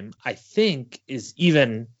time, I think, is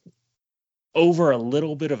even over a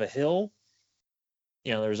little bit of a hill.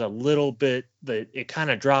 There's a little bit that it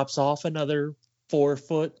kind of drops off another 4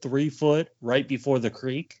 foot, 3 foot right before the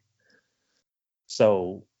creek.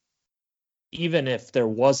 So even if there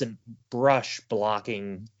wasn't brush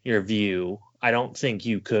blocking your view, I don't think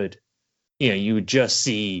you could, you would just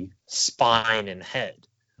see spine and head.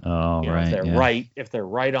 Oh, right. If they're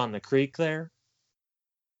right on the creek there.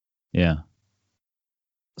 Yeah.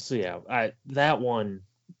 So that one,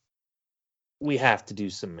 we have to do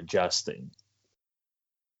some adjusting.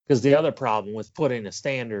 Because the other problem with putting a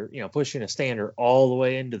stander, pushing a stander all the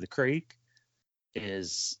way into the creek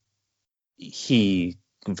is he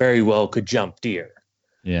very well could jump deer.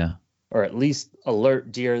 Yeah. Or at least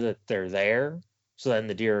alert deer that they're there. So then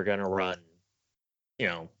the deer are going to run,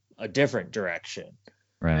 a different direction.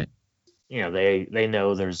 Right. They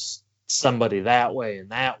know there's somebody that way and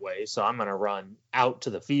that way. So I'm going to run out to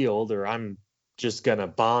the field, or I'm just going to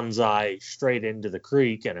bonsai straight into the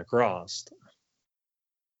creek and across.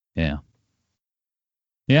 Yeah.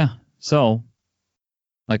 Yeah. So,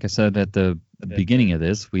 like I said at the beginning of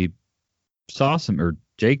this,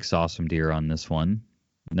 Jake saw some deer on this one.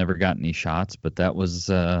 Never got any shots, but that was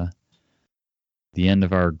the end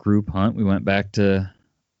of our group hunt. We went back to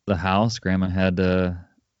the house. Grandma had a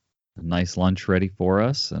nice lunch ready for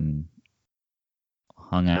us and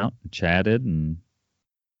hung out and chatted and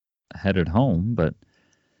headed home. But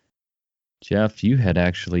Jeff, you had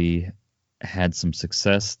actually had some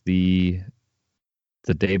success the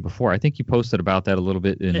day before. I think you posted about that a little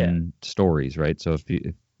bit in stories, right? So if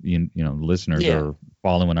you listeners are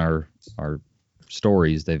following our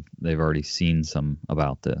stories, they've already seen some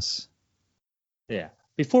about this. Yeah.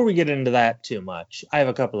 Before we get into that too much, I have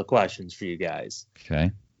a couple of questions for you guys. Okay.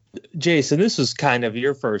 Jason, this was kind of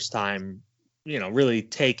your first time, really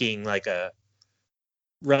taking like a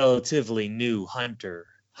relatively new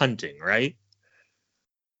hunting, right?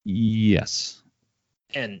 Yes.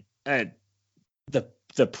 And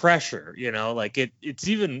the pressure,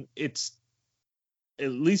 it's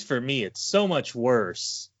at least for me, it's so much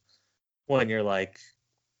worse when you're like,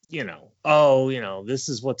 this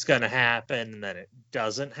is what's going to happen, and then it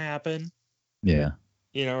doesn't happen. Yeah.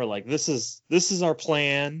 Or like, this is our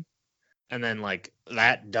plan, and then like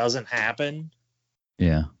that doesn't happen.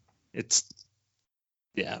 Yeah. It's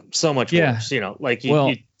so much worse. Like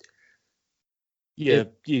you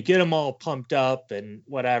get them all pumped up and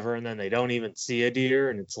whatever, and then they don't even see a deer,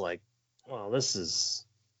 and it's like, well, this is,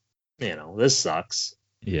 this sucks.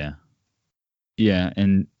 Yeah. Yeah,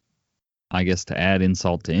 and I guess to add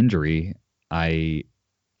insult to injury, I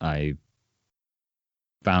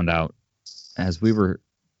found out as we were,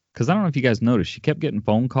 because I don't know if you guys noticed, she kept getting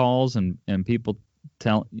phone calls and people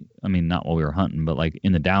not while we were hunting, but like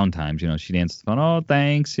in the downtimes, she'd answer the phone, oh,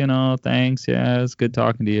 thanks, thanks, yeah, it's good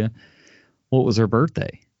talking to you. Well, it was her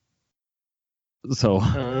birthday. So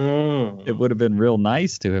it would have been real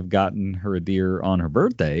nice to have gotten her a deer on her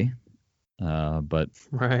birthday, but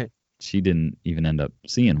right. She didn't even end up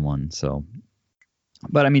seeing one. So,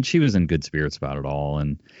 but I mean, she was in good spirits about it all.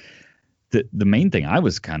 And the main thing I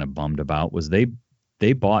was kind of bummed about was they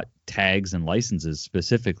bought tags and licenses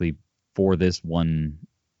specifically for this one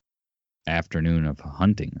afternoon of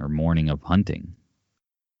hunting or morning of hunting.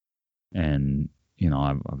 And,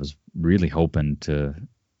 I was really hoping to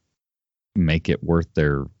make it worth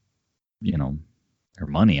their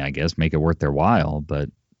money, I guess, make it worth their while. But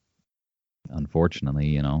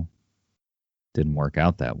unfortunately, didn't work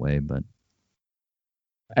out that way. But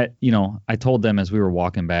I told them as we were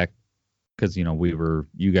walking back, because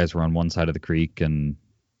you guys were on one side of the creek and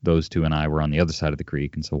those two and I were on the other side of the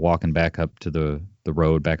creek, and so walking back up to the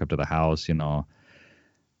road back up to the house, I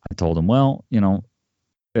told them, well,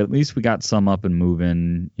 at least we got some up and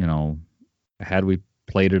moving. Had we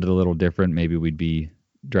played it a little different, maybe we'd be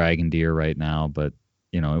dragging deer right now, but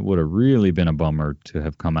it would have really been a bummer to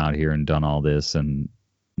have come out here and done all this and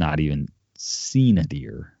not even seen a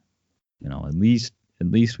deer. At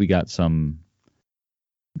least we got some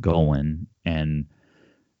going. And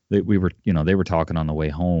they were talking on the way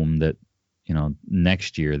home that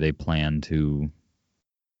next year they plan to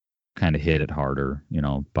kind of hit it harder,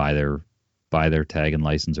 buy their tag and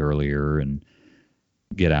license earlier and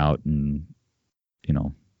get out and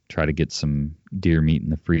try to get some deer meat in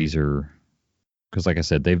the freezer, because like I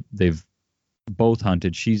said, they've both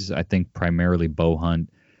hunted. She's, I think, primarily bow hunt.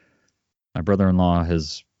 My brother-in-law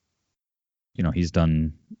has, he's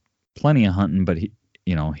done plenty of hunting, but he,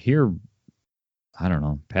 here, I don't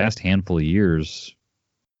know, past handful of years,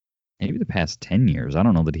 maybe the past 10 years, I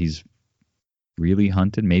don't know that he's really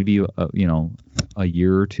hunted, maybe, a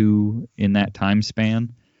year or two in that time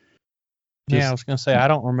span. I was going to say, I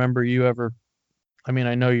don't remember you ever, I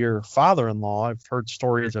know your father-in-law, I've heard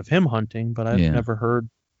stories of him hunting, but I've never heard,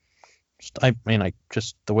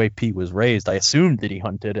 just the way Pete was raised, I assumed that he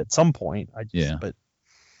hunted at some point. But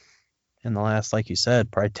in the last, like you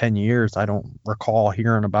said, probably 10 years, I don't recall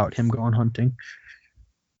hearing about him going hunting.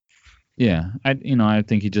 Yeah. I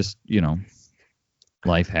think he just,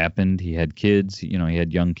 life happened. He had kids, he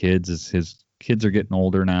had young kids. His kids are getting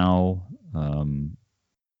older now.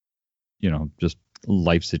 Just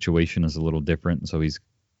life situation is a little different. So he's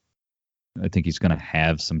I think he's going to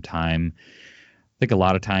have some time. I think a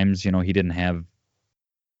lot of times, he didn't have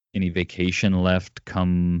any vacation left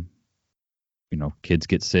come, kids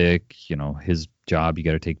get sick, his job, you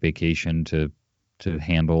got to take vacation to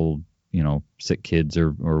handle, sick kids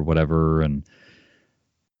or whatever. And,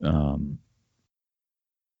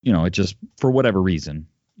 it just, for whatever reason,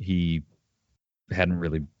 he hadn't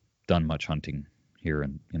really done much hunting here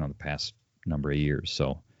in, the past number of years.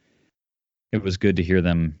 So it was good to hear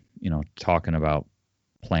them, talking about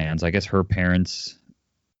plans. I guess her parents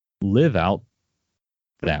live out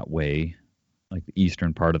that way, like the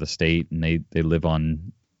eastern part of the state, and they live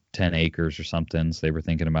on 10 acres or something. So they were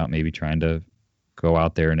thinking about maybe trying to go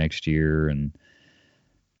out there next year. And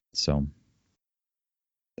so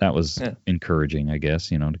that was encouraging, I guess,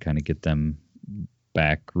 to kind of get them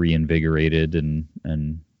back reinvigorated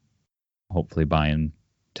and hopefully buying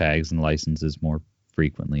tags and licenses more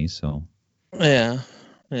frequently. So yeah.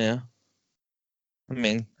 I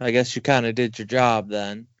mean, I guess you kind of did your job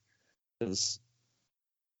then, because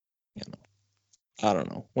I don't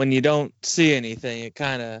know, when you don't see anything, it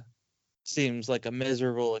kind of seems like a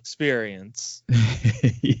miserable experience.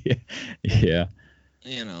 Yeah.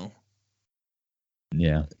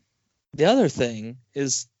 Yeah. The other thing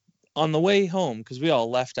is, on the way home, because we all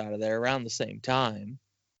left out of there around the same time,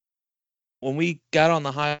 when we got on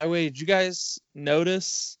the highway, did you guys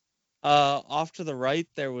notice off to the right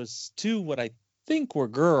there was two what I think were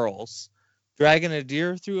girls dragging a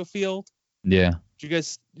deer through a field? Yeah. Did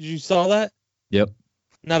you saw that? Yep.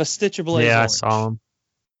 Not a stitch of blaze Yeah, orange. I saw them.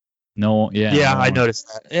 No, yeah. Yeah, no. I noticed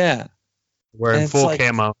that. Yeah. Wearing it's full like-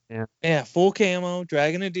 camo. Yeah. Yeah, full camo,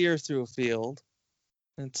 dragging a deer through a field.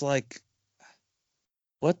 And it's like,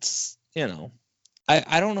 what's,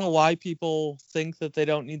 I don't know why people think that they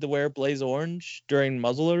don't need to wear blaze orange during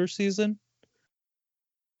muzzleloader season.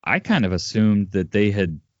 I kind of assumed that they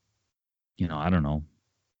had, I don't know,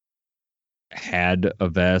 had a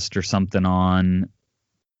vest or something on,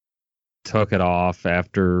 took it off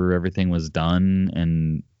after everything was done.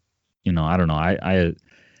 And, I don't know.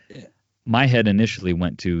 My head initially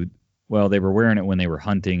went to, well, they were wearing it when they were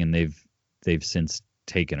hunting and they've since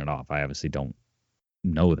taken it off. I obviously don't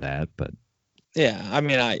know that, but Yeah, I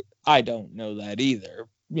mean, I don't know that either.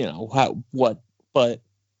 But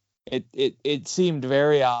it seemed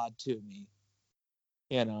very odd to me.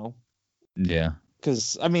 yeah,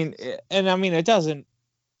 Because it doesn't.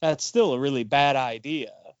 That's still a really bad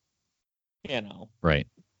idea. right.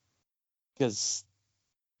 Because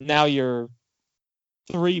now you're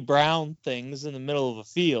 3 brown things in the middle of a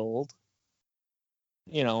field.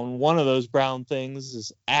 And one of those brown things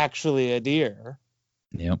is actually a deer.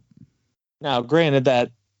 Yep. Now, granted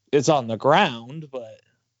that it's on the ground, but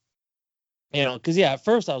because at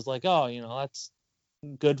first I was like, oh, that's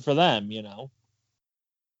good for them,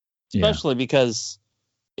 especially because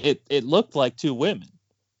it looked like 2 women,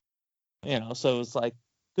 so it's like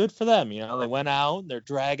good for them, they went out and they're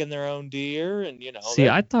dragging their own deer, and See,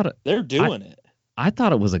 I thought they're doing it. I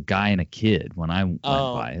thought it was a guy and a kid when I went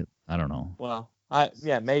by it. I don't know. Well,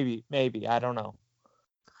 maybe I don't know.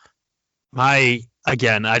 I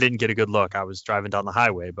didn't get a good look. I was driving down the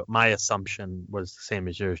highway, but my assumption was the same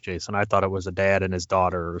as yours, Jason. I thought it was a dad and his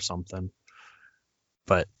daughter or something.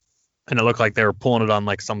 And it looked like they were pulling it on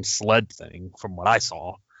like some sled thing from what I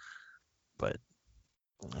saw. But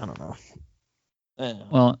I don't know. Yeah.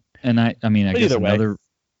 Well, and I mean, I But guess either way. another,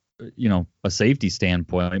 a safety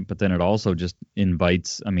standpoint, but then it also just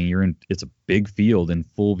invites, I mean, it's a big field in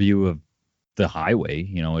full view of the highway,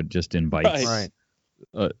 it just invites Right.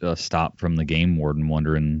 a stop from the game warden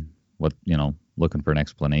wondering what, looking for an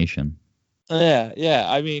explanation. Yeah.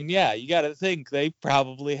 I mean, you got to think they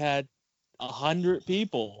probably had 100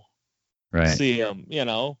 people Right. see them,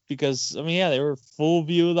 because they were full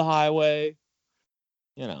view of the highway,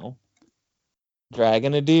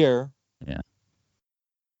 dragging a deer. Yeah.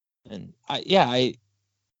 And I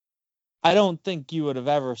don't think you would have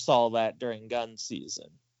ever saw that during gun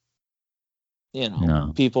season.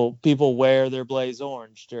 No. People wear their blaze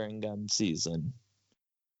orange during gun season.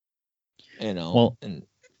 Well, and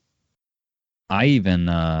I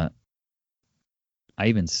even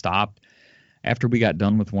stopped after we got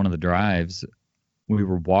done with one of the drives. We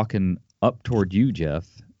were walking up toward you, Jeff,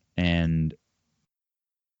 and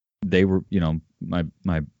they were,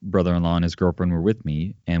 my brother-in-law and his girlfriend were with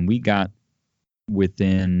me, and we got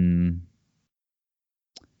within,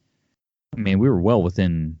 we were well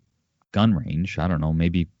within gun range. I don't know,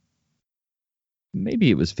 maybe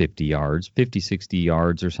it was 50 yards, 50, 60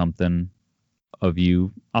 yards or something of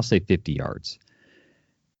you. I'll say 50 yards.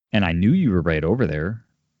 And I knew you were right over there,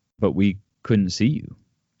 but we couldn't see you.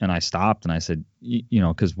 and I stopped and I said,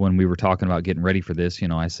 because when we were talking about getting ready for this,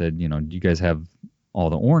 I said, do you guys have all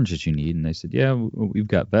the orange that you need? And they said, yeah, we've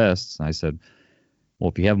got vests. And I said, well,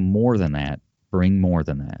 if you have more than that, bring more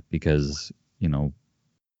than that, because,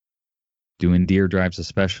 doing deer drives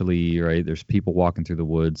especially, right? There's people walking through the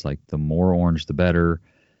woods, like the more orange, the better.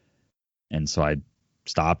 And so I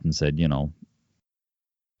stopped and said, you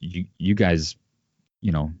guys,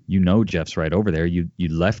 Jeff's right over there. You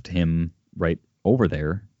left him right over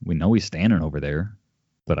there. We know he's standing over there,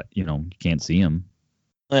 but you can't see him.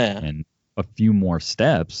 Yeah. And a few more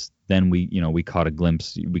steps, then we caught a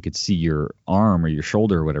glimpse. We could see your arm or your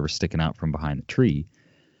shoulder or whatever sticking out from behind the tree.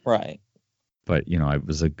 Right. But, it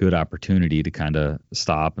was a good opportunity to kind of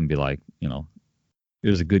stop and be like, it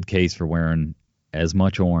was a good case for wearing as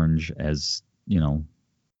much orange as,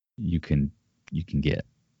 you can get.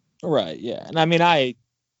 Right. Yeah. And I mean, I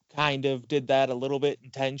kind of did that a little bit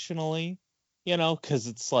intentionally, because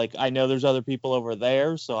it's like, I know there's other people over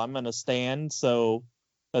there, so I'm going to stand so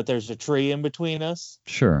that there's a tree in between us.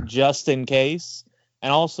 Sure. Just in case.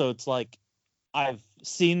 And also it's like, I've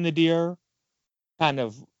seen the deer kind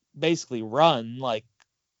of basically run like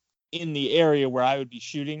in the area where I would be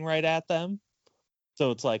shooting right at them.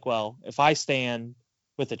 So it's like, well, if I stand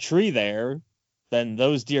with a tree there, then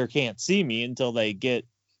those deer can't see me until they get,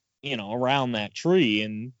 around that tree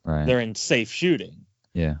and right. They're in safe shooting.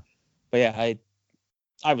 Yeah. But yeah,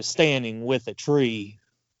 I was standing with a tree,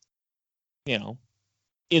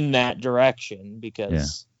 in that direction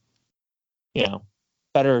because,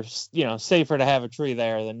 better, safer to have a tree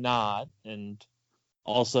there than not. And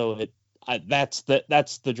also that's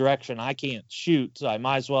the direction I can't shoot. So I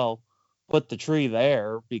might as well put the tree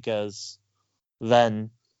there, because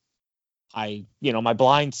then my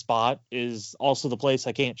blind spot is also the place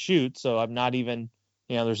I can't shoot. So I'm not even,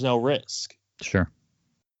 there's no risk. Sure.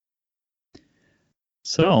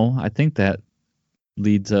 So I think that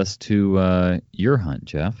leads us to your hunt,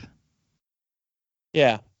 Jeff.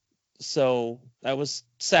 Yeah. So that was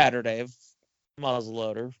Saturday of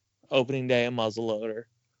muzzleloader, opening day of muzzleloader.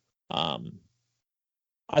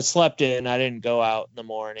 I slept in. I didn't go out in the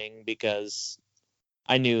morning because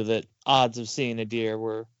I knew that odds of seeing a deer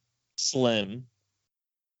were slim.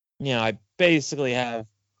 I basically have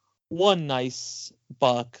one nice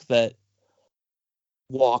buck that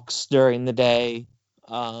walks during the day,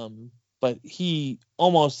 but he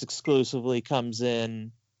almost exclusively comes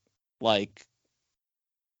in like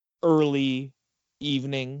early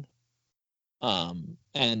evening,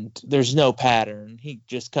 and there's no pattern. He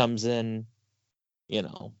just comes in,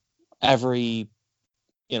 every,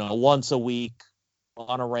 once a week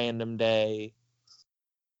on a random day,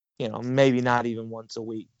 maybe not even once a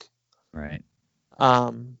week. Right.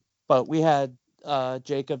 But we had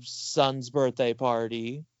Jacob's son's birthday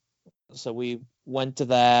party, so we went to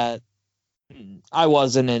that. I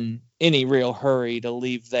wasn't in any real hurry to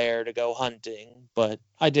leave there to go hunting, but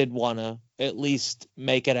I did want to at least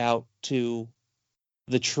make it out to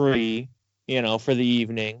the tree, for the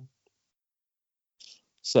evening.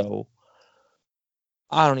 So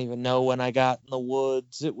I don't even know when I got in the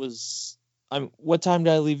woods. It was, what time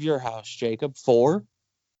did I leave your house, Jacob? 4?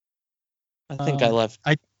 I think I left.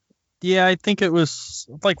 I think it was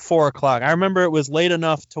like 4 o'clock. I remember it was late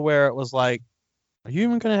enough to where it was like, are you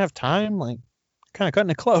even going to have time? Like, kind of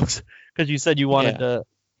cutting it close. Because you said you wanted to,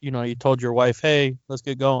 you told your wife, hey, let's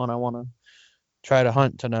get going. I want to try to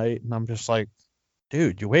hunt tonight. And I'm just like,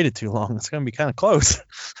 dude, you waited too long. It's going to be kind of close.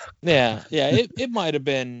 Yeah. It might have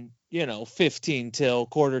been, 15 till,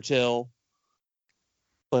 quarter till.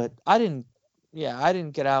 But I didn't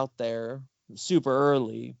get out there super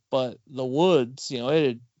early. But the woods,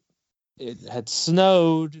 it had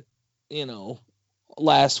snowed,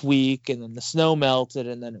 last week, and then the snow melted,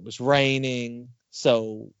 and then it was raining.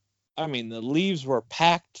 So, I mean, the leaves were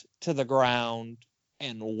packed to the ground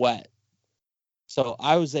and wet. So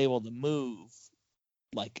I was able to move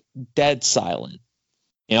like dead silent.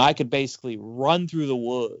 I could basically run through the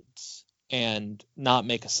woods and not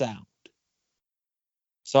make a sound.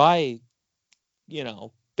 So I,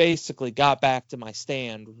 basically got back to my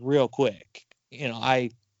stand real quick.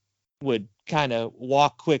 I would kind of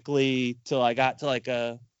walk quickly till I got to like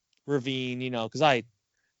a ravine, because I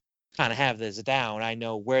kind of have this down. I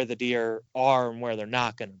know where the deer are and where they're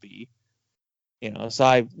not going to be, so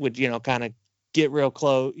I would, kind of get real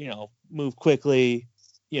close, move quickly,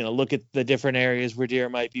 look at the different areas where deer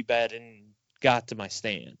might be bedded, and got to my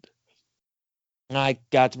stand. And I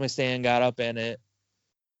got to my stand, got up in it.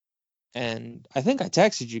 And I think I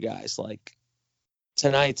texted you guys, like,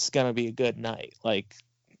 tonight's going to be a good night. Like,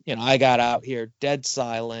 I got out here dead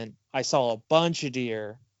silent. I saw a bunch of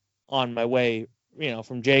deer on my way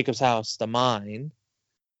from Jacob's house to mine,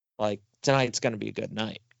 like tonight's gonna be a good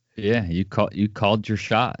night. Yeah, you called your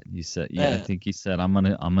shot. You said, I think you said, I'm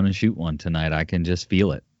gonna shoot one tonight. I can just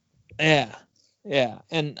feel it. Yeah.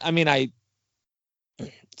 And I mean, I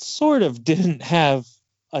sort of didn't have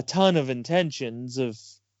a ton of intentions of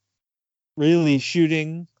really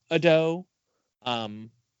shooting a doe. I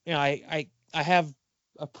have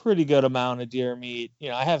a pretty good amount of deer meat.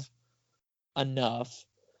 I have enough.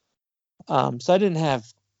 So I didn't have,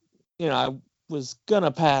 I was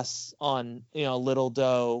gonna pass on, little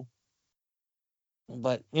doe,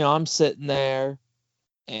 but I'm sitting there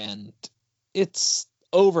and it's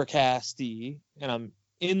overcasty and I'm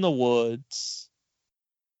in the woods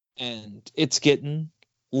and it's getting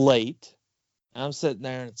late. And I'm sitting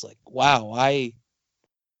there and it's like, wow,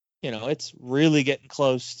 it's really getting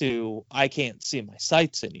close to, I can't see my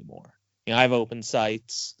sights anymore. I have open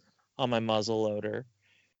sights on my muzzle loader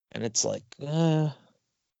and it's like, and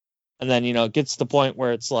then, it gets to the point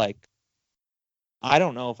where it's like, I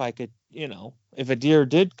don't know if I could, if a deer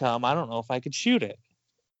did come, I don't know if I could shoot it.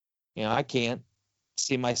 I can't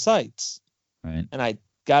see my sights. Right. And I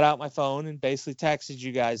got out my phone and basically texted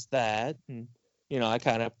you guys that. And, I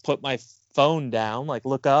kind of put my phone down, like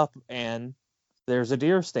look up, and there's a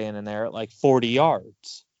deer standing there at like 40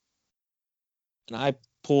 yards. And I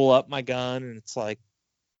pull up my gun and it's like,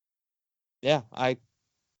 yeah, I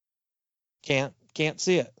can't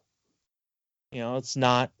see it. It's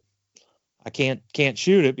not, I can't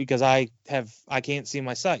shoot it because I can't see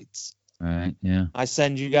my sights. Right. Yeah. I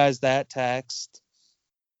send you guys that text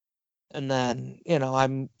and then,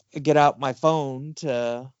 I get out my phone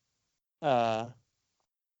to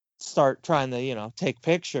start trying to, take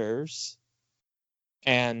pictures,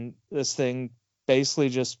 and this thing basically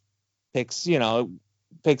just picks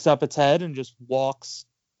up its head and just walks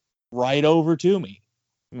right over to me.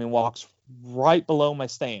 I mean, walks right below my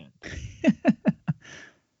stand.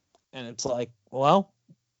 And it's like, well,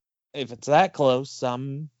 if it's that close,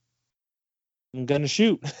 I'm gonna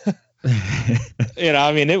shoot.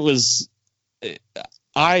 I mean, it was,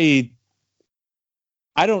 I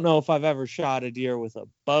don't know if I've ever shot a deer with a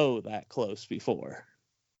bow that close before.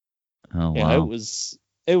 Oh wow.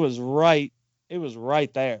 It was right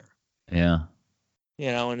there. Yeah.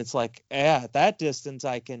 And it's like, yeah, at that distance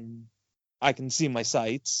I can see my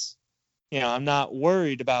sights. I'm not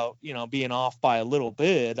worried about, being off by a little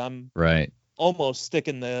bit. I'm right. Almost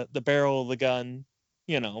sticking the barrel of the gun,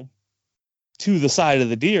 to the side of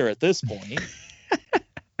the deer at this point.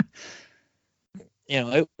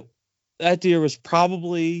 That deer was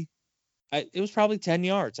probably 10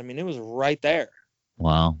 yards. I mean, it was right there.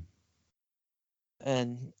 Wow.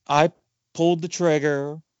 And I pulled the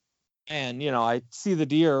trigger and, I see the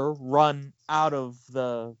deer run out of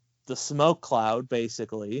the smoke cloud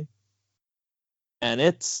basically. And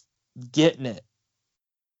it's getting it.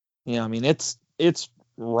 I mean, it's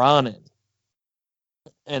running.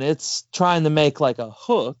 And it's trying to make like a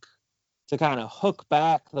hook to kind of hook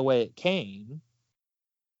back the way it came.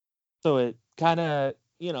 So it kind of,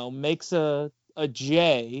 makes a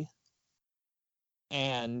J.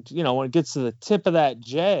 And, when it gets to the tip of that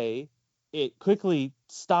J, it quickly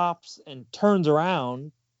stops and turns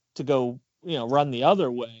around to go, run the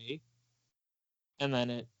other way. And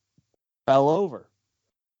then it fell over.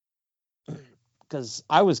 Because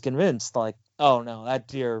I was convinced, like, oh no, that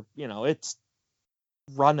deer, it's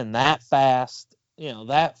running that fast,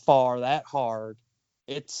 that far, that hard.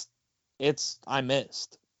 I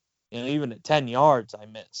missed. Even at 10 yards, I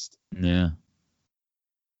missed. Yeah.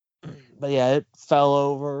 But yeah, it fell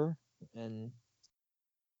over, and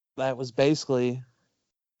that was basically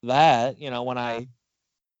that. When I,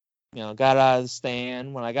 got out of the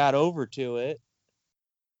stand, when I got over to it,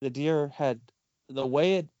 the deer the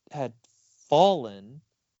way it had fallen,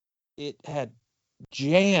 it had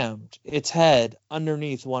jammed its head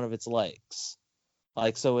underneath one of its legs.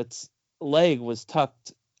 Like, so its leg was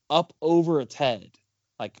tucked up over its head.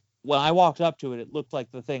 Like, when I walked up to it, it looked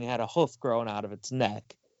like the thing had a hoof growing out of its neck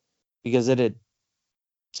because it had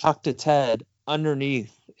tucked its head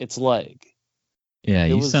underneath its leg. Yeah,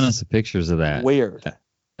 you sent us the pictures of that. Weird.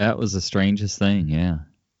 That was the strangest thing, yeah.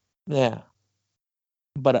 Yeah.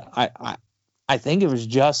 But I think it was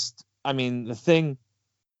just, I mean, the thing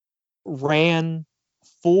ran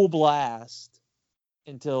full blast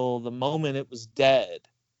until the moment it was dead.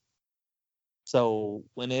 So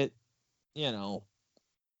when it,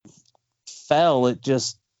 fell, it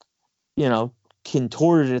just,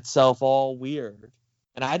 contorted itself all weird.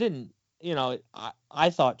 And I didn't, I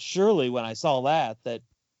thought surely when I saw that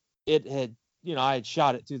it had, I had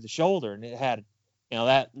shot it through the shoulder and it had,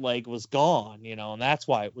 that leg was gone, and that's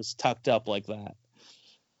why it was tucked up like that.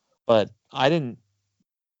 but I didn't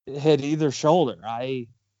hit either shoulder. I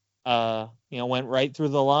went right through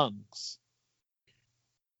the lungs.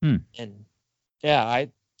 And yeah,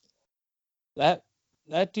 that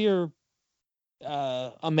deer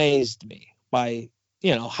amazed me by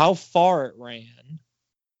how far it ran,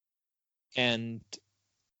 and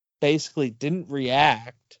basically didn't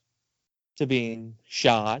react to being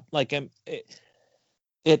shot. Like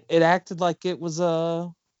it acted like it was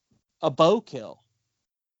a bow kill.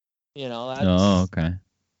 That's okay.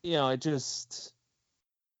 it just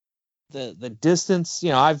the distance.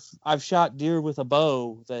 I've shot deer with a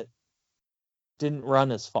bow that didn't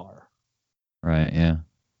run as far. Right. Yeah.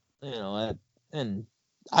 And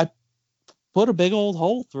I put a big old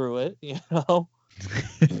hole through it.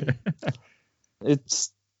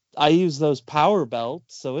 I use those power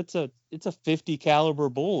belts, so it's a 50 caliber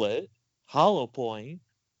bullet, hollow point.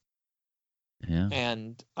 Yeah.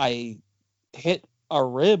 And I hit a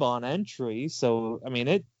rib on entry, so I mean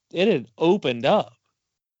it had opened up.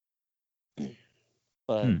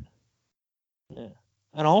 But yeah.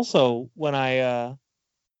 And also when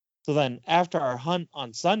so then after our hunt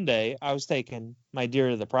on Sunday, I was taking my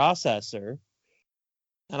deer to the processor,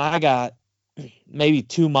 and I got maybe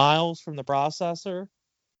 2 miles from the processor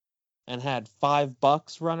and had 5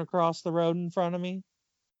 bucks run across the road in front of me.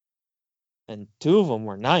 And 2 of them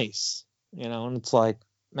were nice, and it's like,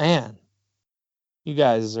 man, you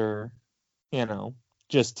guys are,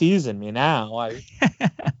 just teasing me now. I've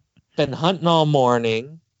been hunting all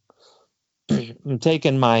morning. I'm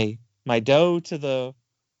taking my doe to the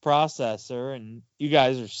processor, and you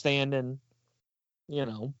guys are standing,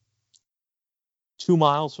 2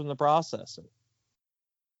 miles from the processor.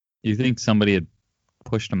 You think somebody had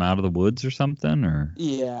pushed them out of the woods or something, or?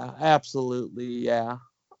 Yeah, absolutely. Yeah.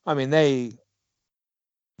 I mean, they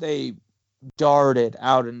darted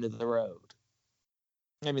out into the road.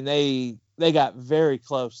 I mean, they got very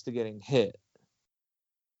close to getting hit.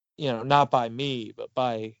 Not by me, but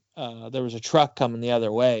by there was a truck coming the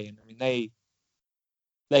other way, and I mean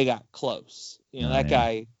they got close. That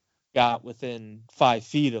guy got within 5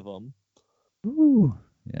 feet of them. Ooh,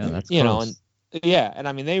 yeah, that's close. And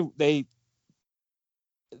I mean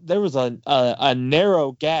there was a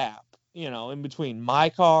narrow gap, in between my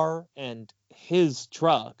car and his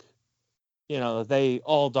truck, that they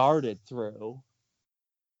all darted through.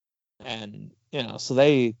 And, so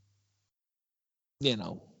they,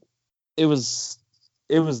 it was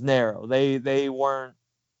narrow. They weren't,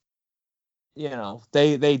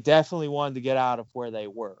 they definitely wanted to get out of where they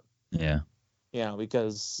were. Yeah.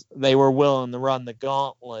 Because they were willing to run the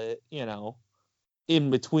gauntlet, in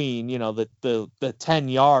between, the 10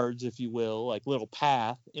 yards, if you will, like little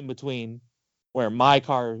path in between where my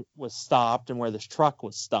car was stopped and where this truck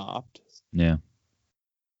was stopped. Yeah.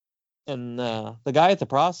 And the guy at the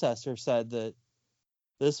processor said that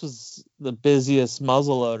this was the busiest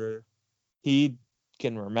muzzleloader he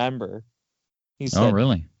can remember. He said, "Oh,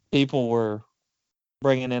 really? People were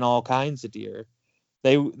bringing in all kinds of deer.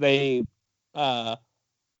 They're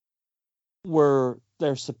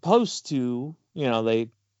supposed to, they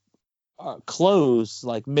close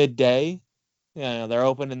like midday. They're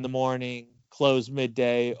open in the morning, close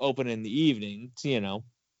midday, open in the evening.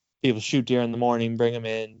 People shoot deer in the morning, bring them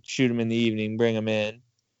in, shoot them in the evening, bring them in.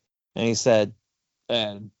 And he said,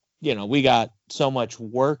 we got so much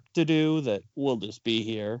work to do that we'll just be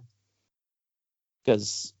here.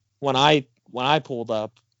 Because when I pulled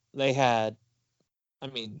up, they had,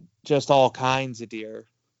 just all kinds of deer,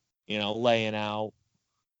 laying out,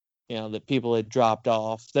 that people had dropped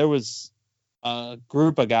off. There was a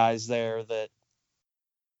group of guys there that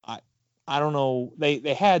I don't know,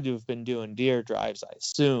 they had to have been doing deer drives, I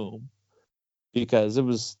assume, because it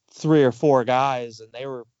was 3 or 4 guys and they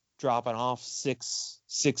were dropping off six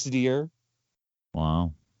deer.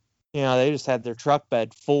 Wow. They just had their truck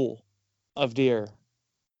bed full of deer.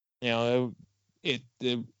 It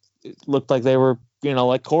looked like they were,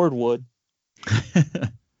 like cordwood.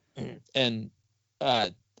 And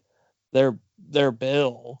their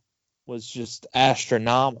bill was just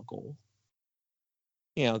astronomical.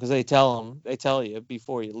 Because they tell you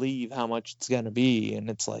before you leave how much it's going to be, and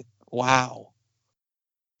it's like, wow.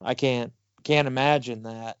 I can't imagine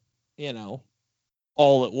that,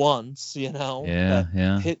 all at once,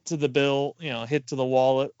 Yeah. hit to the bill, hit to the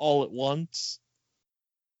wallet all at once.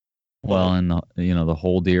 Well, and the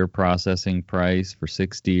whole deer processing price for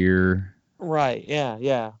 6 deer. Right.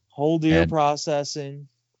 Yeah. Whole deer processing.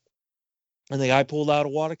 And the guy pulled out a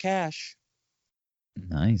wad of cash.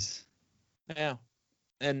 Nice. Yeah.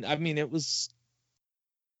 And I mean, it was,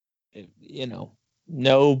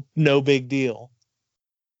 no big deal.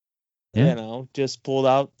 Yeah. Just pulled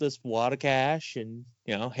out this wad of cash and,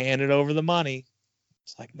 handed over the money.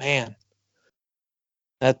 It's like, man,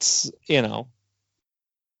 that's, because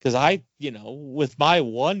with my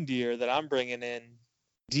one deer that I'm bringing in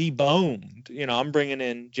deboned, I'm bringing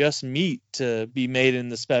in just meat to be made in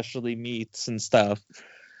the specialty meats and stuff.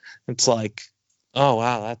 It's like, oh,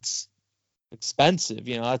 wow, that's expensive.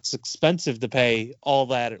 That's expensive to pay all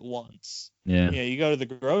that at once. Yeah. You go to the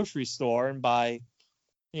grocery store and buy,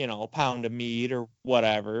 a pound of meat or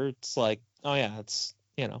whatever. It's like, oh, yeah, it's,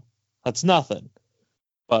 that's nothing.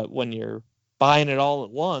 But when you're buying it all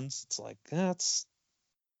at once, it's like, that's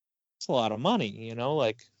a lot of money,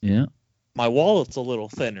 like Yeah. my wallet's a little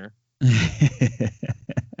thinner.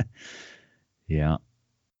 Yeah.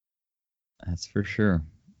 That's for sure.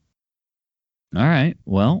 All right.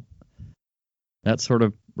 Well, that sort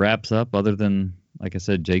of wraps up, other than, like I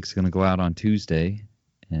said, Jake's going to go out on Tuesday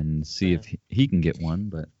and see if he can get one,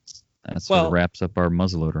 but that sort of wraps up our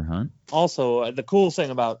muzzleloader hunt. Also, the cool thing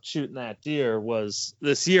about shooting that deer was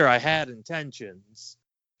this year I had intentions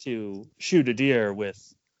to shoot a deer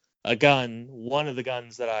with a gun, one of the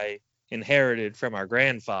guns that I inherited from our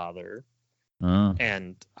grandfather. Oh.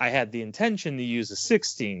 And I had the intention to use a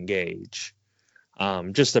 16 gauge,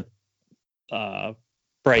 just a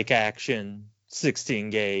break action 16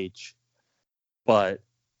 gauge, but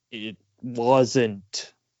it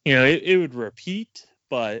wasn't, it would repeat,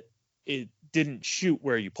 but it didn't shoot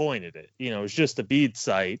where you pointed it. It was just a bead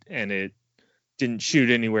sight, and it didn't shoot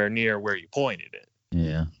anywhere near where you pointed it.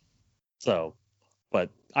 Yeah. So, but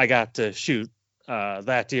I got to shoot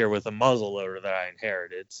that deer with a muzzleloader that I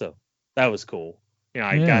inherited, so that was cool.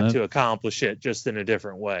 I got to accomplish it just in a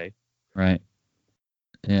different way. Right.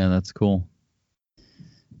 Yeah, that's cool.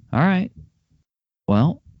 All right.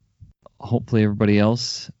 Well, hopefully everybody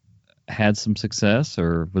else had some success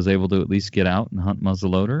or was able to at least get out and hunt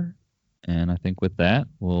muzzleloader. And I think with that,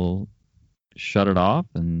 we'll shut it off.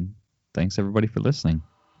 And thanks everybody for listening.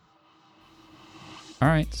 All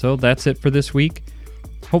right. So that's it for this week.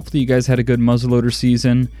 Hopefully you guys had a good muzzleloader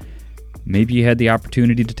season. Maybe you had the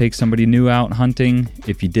opportunity to take somebody new out hunting.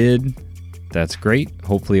 If you did, that's great.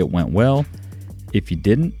 Hopefully it went well. If you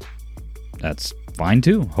didn't, that's fine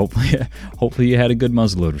too. Hopefully you had a good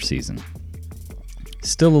muzzleloader season.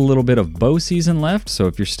 Still a little bit of bow season left, so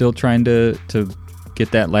if you're still trying to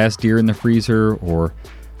get that last deer in the freezer or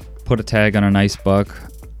put a tag on a nice buck,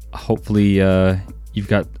 hopefully you've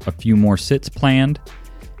got a few more sits planned.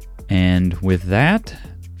 And with that,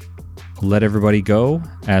 let everybody go.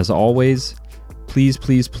 As always,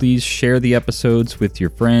 please share the episodes with your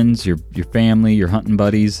friends, your family, your hunting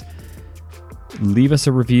buddies. Leave us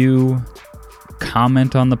a review,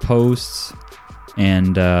 comment on the posts,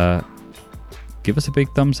 and give us a big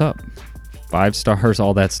thumbs up. 5 stars,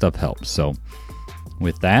 all that stuff helps. So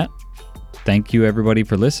with that, thank you everybody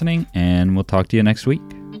for listening, and we'll talk to you next week.